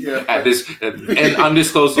 Yeah. At this an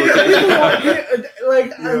undisclosed People location. want-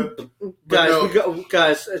 like, Yeah. guys,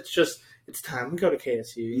 guys, it's time. We go to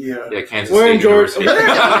KSU. Yeah. Yeah, Kansas We're State in Georgia.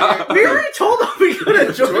 University. We already told them we go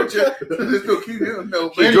to Georgia. Georgia. There's no key. No.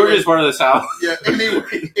 But Hey, anyway, Georgia's part of the South. Yeah.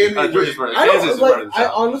 Anyway. Georgia's part of I Kansas is don't part of like. the I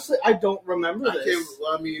South. honestly, I don't remember I this. can't,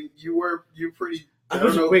 well, I mean, you're pretty. I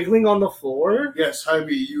was wiggling on the floor? Yes,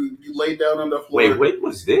 Jaime, you laid down on the floor. Wait, what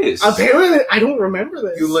was this? Apparently, I don't remember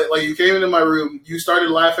this. You came into my room, you started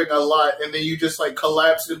laughing a lot, and then you just like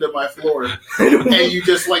collapsed into my floor. And you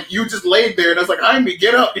just laid there, and I was like, Jaime,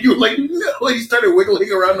 get up. And you were like, no. And you started wiggling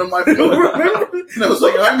around on my floor. And I was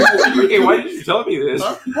like, Jaime, what are you doing? Why did you tell me this?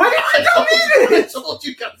 Huh? Why did you tell me this? I told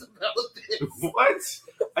you guys about this. What?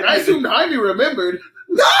 I assumed Jaime remembered.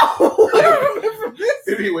 No! I don't remember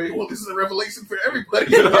this. Anyway, well, this is a revelation for everybody.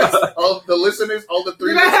 Yes, all the listeners, all the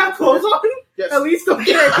three. Did I have clothes on? Yes. At least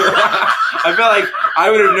okay. I felt like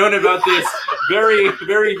I would have known about this very,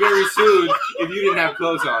 very, very soon if you didn't have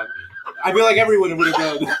clothes on. I feel like everyone would have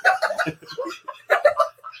known.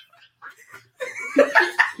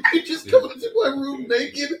 You just come into my room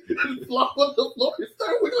naked and flop on the floor and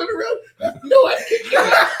start wiggling around. No, I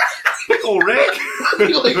can't. Pickle Rick.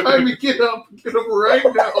 You're like, Jaime, get up right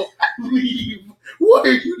now. Leave. Why are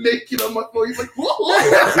you naked on my floor? He's like, whoa.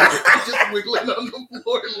 He's just wiggling on the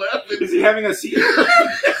floor and laughing. Is he having a seizure?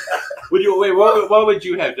 What would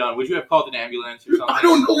you have done? Would you have called an ambulance or something? I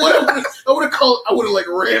don't know what I would have called. I would have like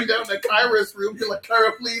ran down to Kyra's room. Be like,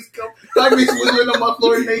 Kyra, please come. Jaime's wiggling on my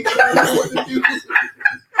floor naked. I don't know what to do.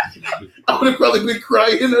 I would have probably been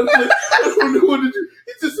crying. I don't know what to do.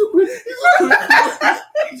 He's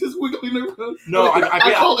just wiggling around. No,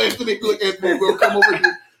 I call Anthony. Like, Anthony, bro, come over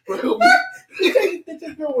here. Bro, help me.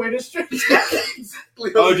 There's no way to stretch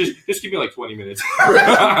Exactly. Oh, just give me like 20 minutes.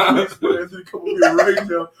 Anthony, come over here right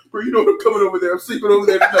now. Bro, you know I'm coming over there. I'm sleeping over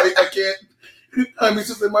there tonight. I can't. Jaime's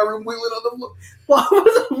just in my room wiggling on the floor. Why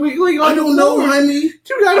was I wiggling on the floor? I don't know, Jaime.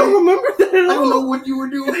 Dude, I don't remember that at all. I don't know what you were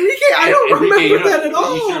doing. Enrique, I don't Enrique, remember that at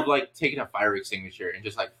all. You should have like taken a fire extinguisher and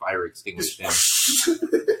just like fire extinguished him.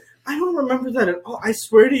 I don't remember that at all. I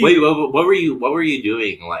swear to you. Wait, what were you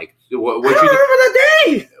doing? Like, I don't remember that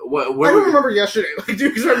day. I don't remember yesterday. Like,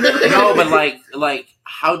 dude, because I remember. No, but like,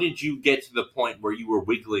 how did you get to the point where you were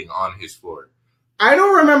wiggling on his floor? I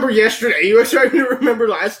don't remember yesterday. You expect me to remember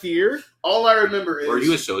last year? All I remember is. Were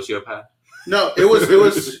you a sociopath? No, it was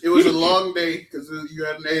a long day because you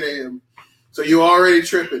had an 8 a.m. So you were already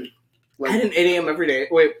tripping. I had an 8 a.m. every day.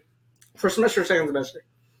 Wait, first semester or second semester?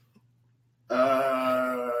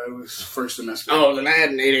 It was first semester. Oh, then I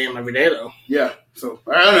had an 8 a.m. every day though. Yeah. So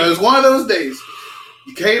I don't know. It was one of those days.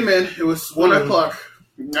 You came in. It was 1 o'clock.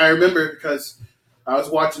 I remember because I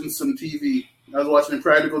was watching some TV. I was watching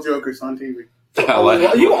Impractical Jokers on TV.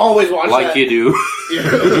 You always watch like that. you do.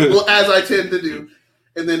 Yeah, well, as I tend to do.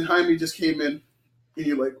 And then Jaime just came in, and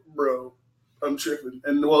you're like, bro, I'm tripping.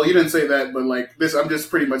 And, well, you didn't say that, but, like, this, I'm just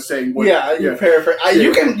pretty much saying what. Yeah, you paraphrase.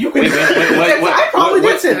 You can. Wait, I probably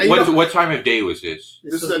did say that. What time of day was this?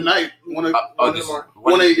 This is at night. One in the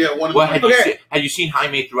morning. Well, had you seen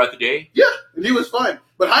Jaime throughout the day? Yeah, and he was fine.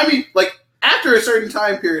 But Jaime, like, after a certain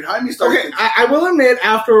time period, Jaime started. Okay, I will admit,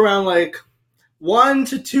 after around, like, 1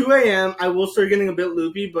 to 2 a.m., I will start getting a bit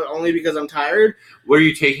loopy, but only because I'm tired. Were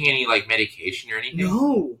you taking any like medication or anything?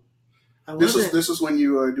 No, I wasn't. This was when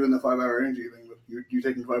you were doing the 5-hour energy thing. You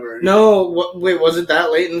taking 5-hour energy? No, wait, was it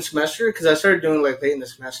that late in the semester? Because I started doing like late in the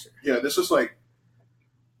semester. Yeah, this was like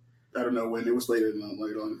I don't know when. It was later than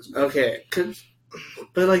later on. This semester. Okay,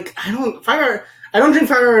 but like I don't drink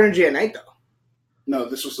 5-hour energy at night though. No,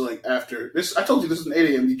 this was like after this. I told you this was an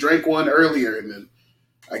 8 a.m. You drank one earlier, and then.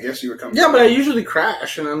 I guess you were coming. Yeah, but I usually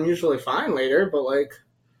crash, and I'm usually fine later. But like,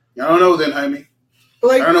 I don't know then, Jaime.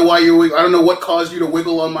 Like, I don't know why you. I don't know what caused you to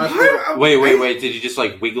wiggle on my floor. Wait! Did you just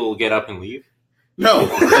like wiggle, get up, and leave? No, no.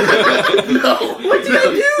 What did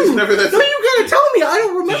I do? It's never that. No, you gotta tell me. I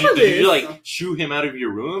don't remember this. Did you like shoo him out of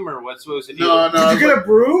your room, or what's supposed to do? No. Did you get a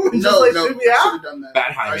broom and just like shoot me I should out? have done that.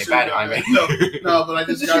 Bad Jaime. No, but I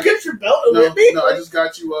just Did got you get your belt with me? No, I just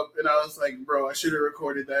got you up, and I was like, bro, I should have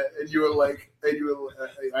recorded that, and you were like, I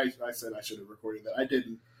said I should have recorded that. I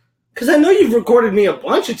didn't. Because I know you've recorded me a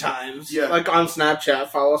bunch of times. Yeah. Like on Snapchat.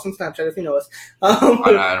 Follow us on Snapchat if you know us. I don't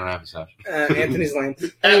have a Snapchat. Anthony's lame.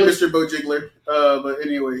 And Mr. Bojigler. But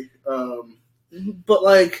anyway. But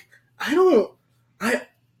like, I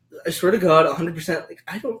swear to God, 100%. Like,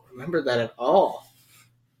 I don't remember that at all.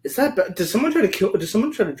 Is that bad? Did someone try to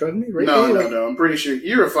drug me? Right No, now? no. I'm pretty sure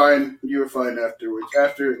you were fine. You were fine afterwards.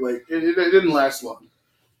 After like it didn't last long.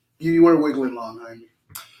 You weren't wiggling long, Jaime.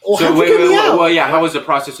 Well, so how was the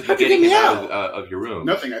process of getting him out of your room?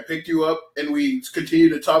 Nothing. I picked you up and we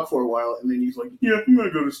continued to talk for a while, and then he's like, "Yeah, I'm gonna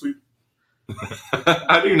go to sleep."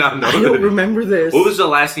 I do not know. I don't remember this. What was the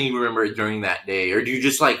last thing you remember during that day, or do you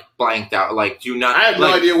just like blanked out? Like, do you not? I have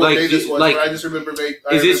no idea what day this was. Like, but I just remember.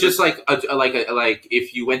 Is this just like like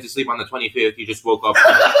if you went to sleep on the 25th, you just woke up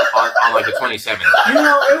on like the 27th? You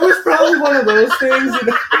know, it was probably one of those things. You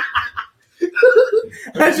know?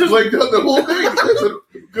 That's just Like the whole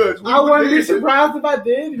thing. Good. I wouldn't be What surprised if I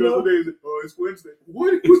did. You know? day is it? Oh, it's Wednesday.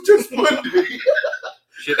 What? It was just Monday.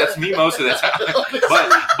 Shit, that's me most of the time.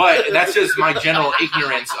 But that's just my general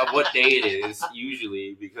ignorance of what day it is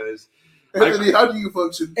usually because Anthony, how do you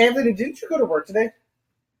function? Anthony, didn't you go to work today?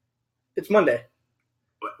 It's Monday.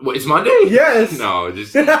 what, it's Monday. Yes. No,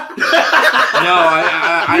 just You no.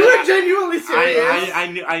 were genuinely serious.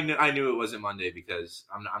 I knew it wasn't Monday because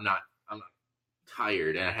I'm not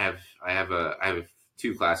tired and I have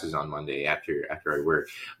 2 classes on Monday after I work,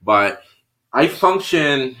 but I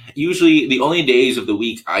function usually the only days of the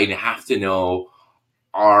week I have to know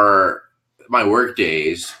are my work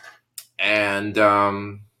days, and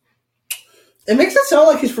It makes it sound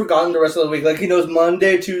like he's forgotten the rest of the week. Like he knows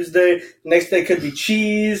Monday, Tuesday, next day could be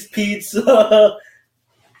cheese, pizza,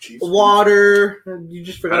 water. You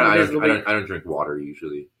just forgot the days of the week. I don't drink water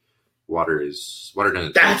usually. Water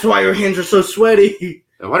doesn't. That's why your hands are so sweaty.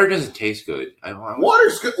 Water doesn't taste good.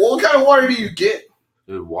 Water's good. Well, what kind of water do you get?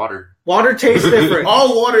 Water. Water tastes different.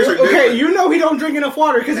 All waters are different. Okay, you know he don't drink enough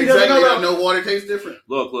water because he doesn't Exactly. know I know water tastes different.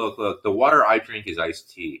 Look. The water I drink is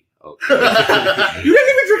iced tea. Okay. You didn't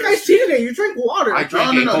even drink iced tea today. You drank water. I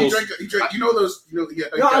drank No. a He whole- drank. You know those. Yeah.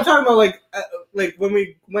 No, I'm talking about like when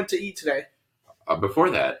we went to eat today. Before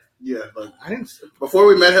that. Yeah. Like, I didn't. before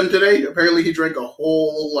we met him today, apparently he drank a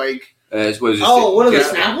whole like. One of the Yeah.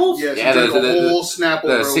 Snapples? Yes, Yeah, he drank the- a whole Snapple. The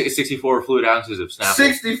bro. 64 fluid ounces of Snapple.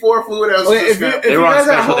 64 fluid ounces Okay, of if you, Snapple. if They you were on guys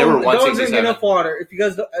at special. They were home don't drink 167. enough water, if you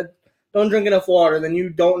guys don't drink enough water, then you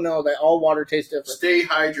don't know that all water tastes different. Stay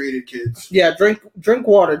hydrated, kids. Yeah, drink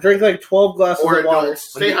water. Drink like 12 glasses Or of water.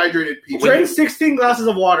 adults. Stay hydrated, people. Drink 16 glasses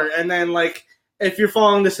of water, and then like if you're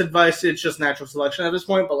following this advice, it's just natural selection at this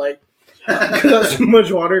point. But like, that's too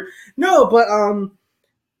much water. No, but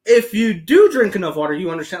if you do drink enough water, you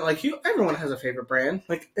understand. Like everyone has a favorite brand.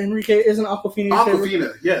 Like Enrique isn't Aquafina your favorite?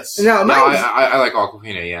 Aquafina, yes. No, No, mine's- I like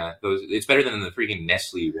Aquafina. Yeah, it's better than the freaking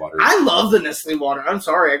Nestle water. I love the Nestle water. I'm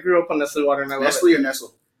sorry, I grew up on Nestle water, and I love Nestle or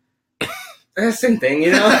Nestle? it. It's the same thing,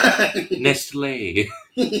 you know. Nestle.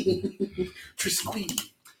 Trisqueen.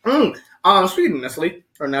 Speaking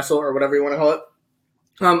of Nestle or whatever you want to call it,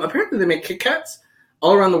 apparently they make Kit Kats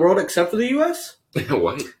all around the world except for the U.S.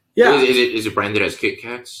 What? Yeah, Is it branded as Kit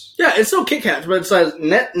Kats? yeah, it's still Kit Kats, but it says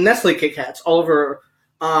Nestle Kit Kats all over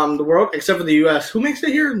the world except for the U.S. Who makes it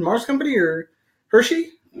here? Mars Company or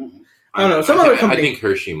Hershey? I don't know. Some other company. I think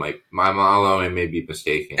Hershey might. Although I may be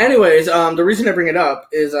mistaken. Anyways, the reason I bring it up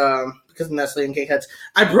is because of Nestle and Kit Kats.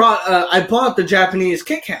 I bought the Japanese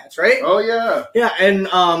Kit Kats, right? Oh, yeah. Yeah, and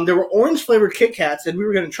there were orange flavored Kit Kats, and we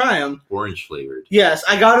were gonna try them. Orange flavored. Yes,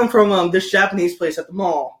 I got them from this Japanese place at the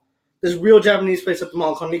mall. This real Japanese place at the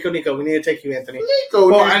mall called Nico Nico. We need to take you, Anthony. Nico,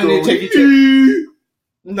 Well, I need to take you to.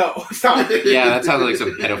 No, stop. Yeah, that sounds like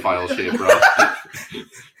some pedophile shit, bro.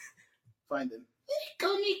 Find him.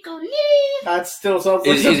 That still sounds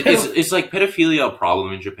like Is like pedophilia a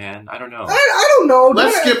problem in Japan? I don't know. I don't know.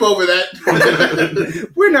 Let's skip over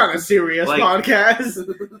that. We're not a serious Like- podcast.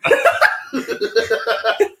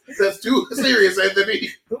 That's too serious, Anthony.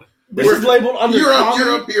 This is labeled under You're comedy.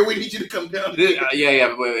 up here. We need you to come down.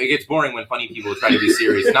 Yeah, but it gets boring when funny people try to be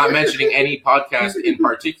serious. Not mentioning any podcast in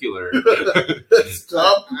particular.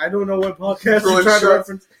 Stop. I don't know what podcast Throwing you're trying to shots.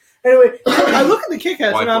 reference. Anyway, I look at the Kit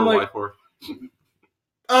Kats and I'm like, Y4.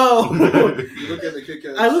 oh. Look at the Kit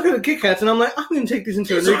Kats. I look at the Kit Kats and I'm like, I'm going to take these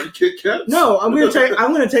into These Enrique. aren't Kit Kats? No, I'm going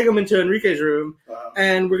to take them into Enrique's room Wow.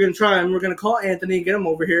 and we're going to try them. We're going to call Anthony and get him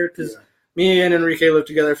over here because Yeah. me and Enrique live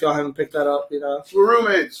together. If y'all haven't picked that up, you know. We're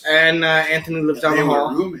roommates. And Anthony lives down They the were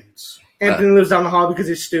hall. roommates. Anthony lives down the hall because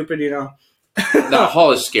he's stupid, you know. That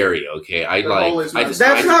hall is scary. Okay, That hall is not-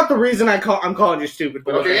 That's not the reason I'm calling you stupid.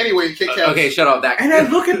 But Okay, anyway, Kit Kats. Okay, shut up. That And I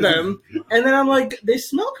look at them, and then I'm like, they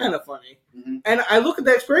smell kind of funny. Mhm. And I look at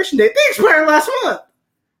the expiration date. They expired last month.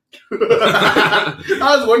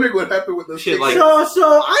 I was wondering what happened with those Shit, Kit like- Kats. So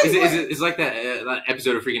I it's like that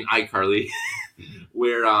episode of freaking iCarly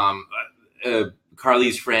where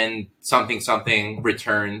Carly's friend something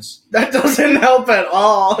returns. that doesn't help at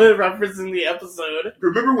all. Referencing the episode.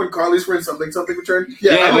 Remember when Carly's friend something returned?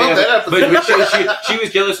 Yeah, I love that episode. But she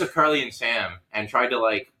was jealous of Carly and Sam and tried to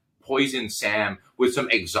like poison Sam with some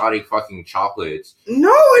exotic fucking chocolates.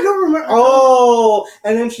 No, I don't remember. Oh,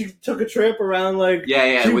 and then she took a trip around like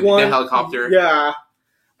Yeah, she with won- the helicopter. Yeah,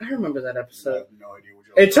 I remember that I episode. have no idea what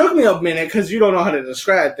you're It took me a minute because you don't know how to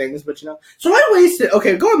describe things, but you know. So I wasted.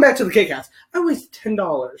 Okay, going back to the Kit Kats, I wasted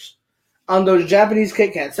 $10 on those Japanese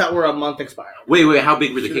Kit Kats that were a month expired. Wait, how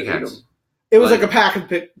big were the Kit Should've ate Kats? them. It was Like- like a pack of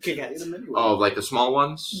Kit Ate Kats. them anyway. Oh, like the small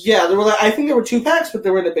ones? Yeah, there were. Like, I think there were 2 packs, but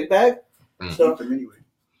they were in a big bag. Mm. So Ate them anyway.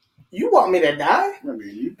 You want me to die? I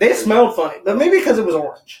mean, They smelled funny, but maybe because it was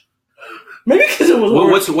orange. Maybe because it was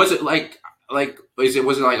orange. Was it like was it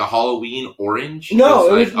like a Halloween orange? No,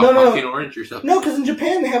 it was like a pumpkin orange or something. No, because in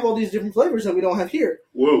Japan they have all these different flavors that we don't have here.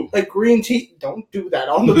 Whoa. Like green tea. Don't do that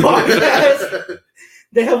on the podcast.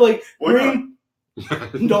 They have like Why green.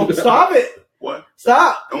 Don't stop it. What?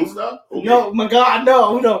 Stop. Don't stop? Okay. No, my God,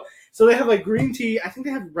 no. So they have like green tea. I think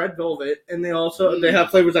they have red velvet, and they also they have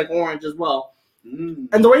flavors like orange as well. Mm.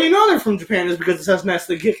 And the way you know they're from Japan is because it says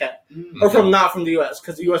Nestle Kit Kat, or not from the U.S.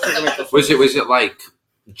 because the U.S. doesn't make those. Was it like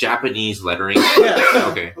Japanese lettering? Yeah.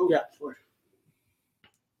 Okay. Oh, Yeah. Sure.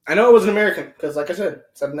 I know it was an American because, like I said, it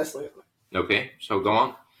said Nestle. Okay. So go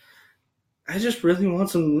on. I just really want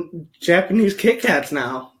some Japanese Kit Kats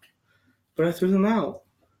now, but I threw them out.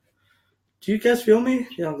 Do you guys feel me?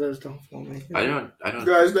 Yeah, those don't feel me. I don't.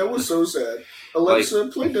 Guys, that was so sad. Alexa,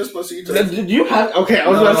 play Despacito. Did you have? Okay, I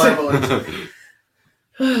was No, about to say.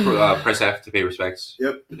 Alexa. Press F to pay respects.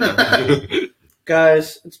 Yep.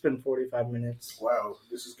 Guys, it's been 45 minutes. Wow,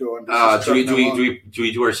 this is going. Do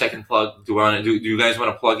we do our second plug? Do you guys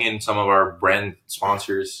want to plug in some of our brand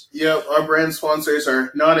sponsors? Yep, our brand sponsors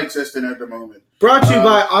are non-existent at the moment. Brought to you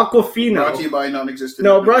by Aquafino. Brought to you by non-existent.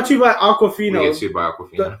 No, brought to you by We Aquafino. get sued by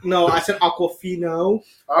Aquafina. No, I said Aquafino.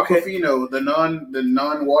 Aquafino, the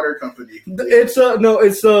non-water company. It's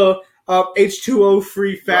H2O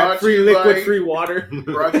free, fat free, liquid free water.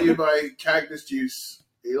 Brought to you by Cactus Juice.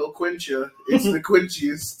 It'll quench you. It's the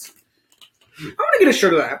quenchiest. I'm gonna get a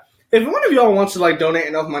shirt of that. If one of y'all wants to like donate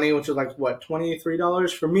enough money, which is like what,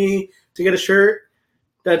 $23 for me to get a shirt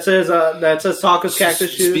that says Tacos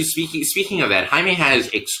Cactus Juice. Speaking of that, Jaime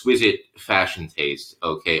has exquisite fashion taste.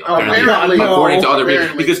 Okay, Apparently, according to other people,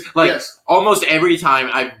 apparently. because like Yes. almost every time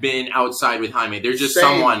I've been outside with Jaime, there's just Same.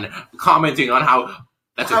 someone commenting on how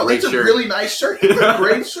that's a great it's shirt. a really nice shirt. It's a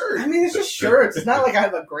great shirt. I mean, it's just shirts. It's not like I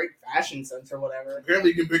have a great fashion sense or whatever.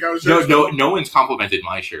 Apparently, you can pick out shirts. No one's complimented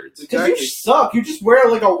my shirts. Because you suck. You just wear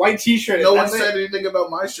like a white T-shirt. No one That's said it. anything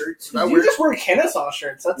about my shirts. You just wear Kennesaw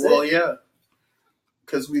shirts. That's Well, it. yeah.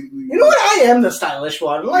 Because we You know what? I am the stylish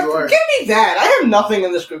one. Like, You are. give me that. I have nothing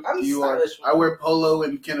in this group. I'm the you are. stylish I one. wear polo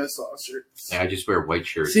and Kennesaw shirts. Yeah, I just wear white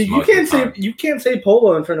shirts. See, you most of can't the say time.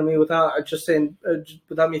 polo in front of me without just saying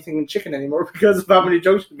without me thinking chicken anymore because of how many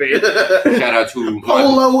jokes you made. Shout out to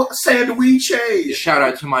Polo sandwiches. shout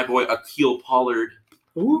out to my boy Akil Pollard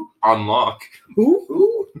Who? on lock. Who?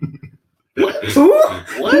 Ooh. What? Who?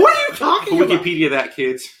 What? What are you talking about? Wikipedia that,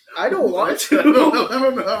 kids. I don't want I don't know. to. I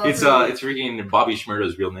don't know. It's freaking Bobby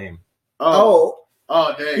Shmurda's real name. Oh.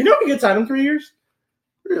 Oh, Oh, dang. you know he gets out in 3 years?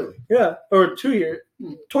 Really? Yeah, or 2 years.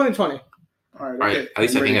 2020. All right. All right, Okay. at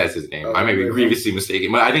least I think that's his name. I may be grievously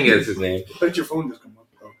mistaken, but I think that's his name. How did your phone just come up?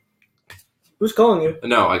 Oh. Who's calling you?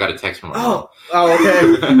 No, I got a text from my mom. Oh, okay.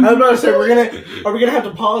 I was about to say are we gonna have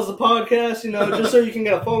to pause the podcast? Just so you can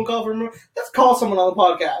get a phone call from her. Let's call someone on the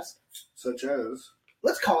podcast. Such as.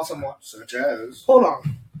 Let's call someone. Such as. Hold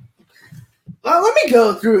on. Let me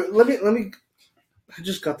go through. Let me. I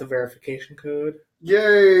just got the verification code.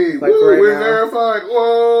 Yay! Like Woo, right we're now. verified.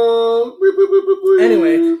 Whoa! Woo, woo, woo, woo, woo.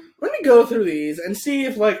 Anyway, let me go through these and see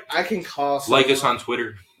if I can call someone. Like us on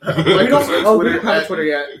Twitter. Like We us on don't. We Twitter don't have at- Twitter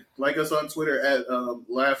yet. Like us on Twitter at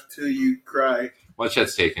Laugh Till You Cry. Watch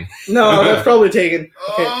that's taken. No, that's probably taken.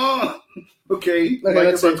 Okay. Oh, okay. Okay, Like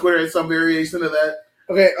let's us on see. Twitter at some variation of that.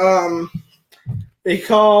 Okay. They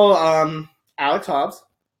call Alex Hobbs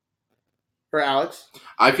or Alex.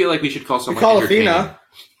 I feel like we should call We someone call entertaining. Athena.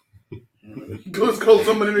 Let's call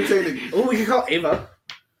someone entertaining. Oh, we can call Ava.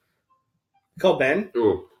 Call Ben.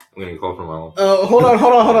 Ooh, I'm gonna call from my mom. Hold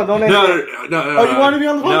on. Don't answer. No. Oh, you want to be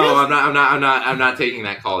on the No, podcast? I'm not taking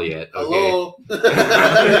that call yet. Okay. Hello.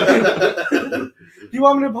 Do you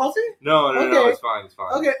want me to pause it? No, Okay. it's fine.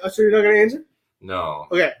 Okay. So you're not gonna answer? No,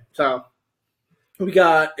 Okay. So we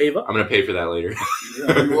got Ava. I'm gonna pay for that later.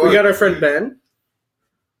 We got our friend Ben.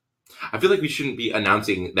 I feel like we shouldn't be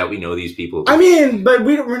announcing that we know these people. I mean, but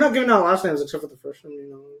we're not giving out last names except for the first one.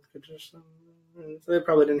 They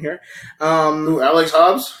probably didn't hear. Who, Alex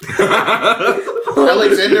Hobbs?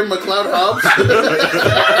 Alexander McLeod Hobbs?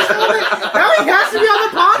 Now he has to be on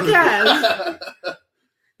the podcast.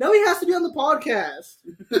 Now he has to be on the podcast.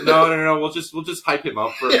 No. We'll just hype him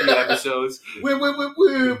up for a few episodes. Whip.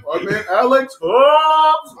 Our man Alex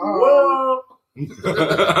Hobbs. Whoa. Do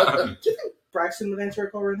you think Braxton would answer a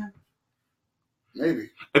call right now? Maybe.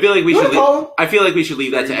 I feel like we You should. wanna call him? I feel like we should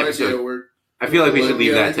leave that to He might be at episode. work. I feel like we should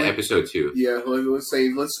leave Yeah, that to episode 2. Yeah, let's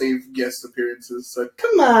save guest appearances. So,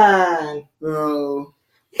 Come on. no,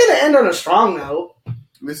 You gotta end on a strong note.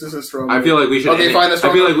 this is a strong. I feel like we should. Okay, end it- fine, that's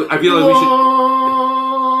I feel like we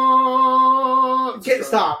should.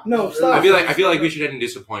 Stop. No, stop. I feel like we should end in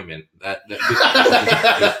disappointment.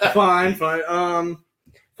 Fine. Fine.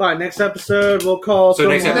 Next episode we'll call. So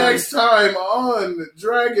next time on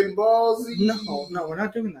Dragon Ball Z. No, we're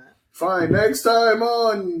not doing that. Fine. Next time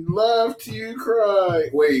on Laugh Till You Cry.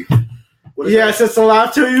 Wait. Yes, it's the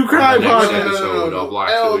Laugh Till You Cry podcast.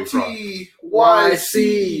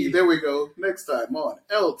 LTYC. There we go. Next time on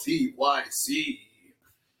LTYC.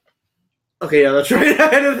 Okay, yeah, that's right. I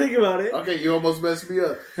had to think about it. Okay, you almost messed me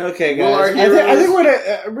up. Okay, guys. I think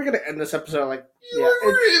we're gonna end this episode like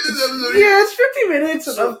it's 50 minutes.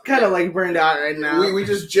 And I'm kind of like burned out right now. We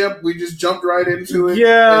just jumped right into it.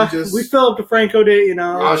 Yeah, we Philip DeFranco did, you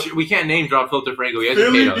know. Oh, we can't name drop Philip DeFranco. He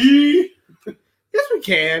hasn't paid us. Yes, we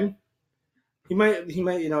can. He might,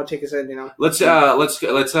 you know, take us in, you know. Let's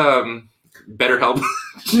better help.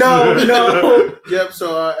 No. Yep.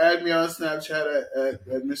 So add me on Snapchat at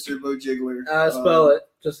Mr. Bojigler. Spell it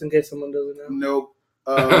just in case someone doesn't know. Nope.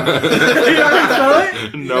 You don't spell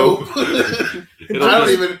it? Nope.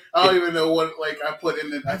 I don't even know what I put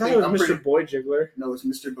in it. I thought it was Mr. Boy Jiggler. No, it's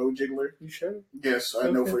Mr. Bojigler. You sure? Yes, I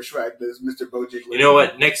know for a fact that it's Mr. Bojigler. You know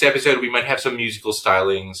what? Next episode we might have some musical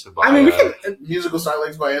stylings. By, we can musical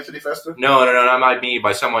stylings by Anthony Festa. No, not by me.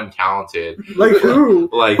 By someone talented. Like who?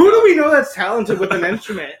 Like who do we know that's talented with an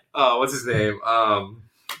instrument? Oh, what's his name?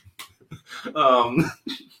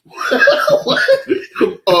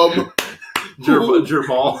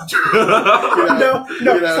 Jamal. No,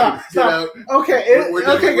 stop. Okay, we're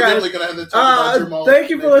guys. definitely gonna have to talk about Jamal. Thank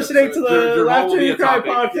you for listening to the Laugh Till You Cry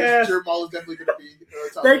topic. podcast. Jamal is definitely gonna be.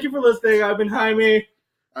 Thank you for listening. I've been Jaime.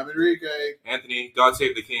 I'm Enrique. Anthony, God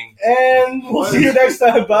save the king. And we'll see you next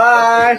time. Bye.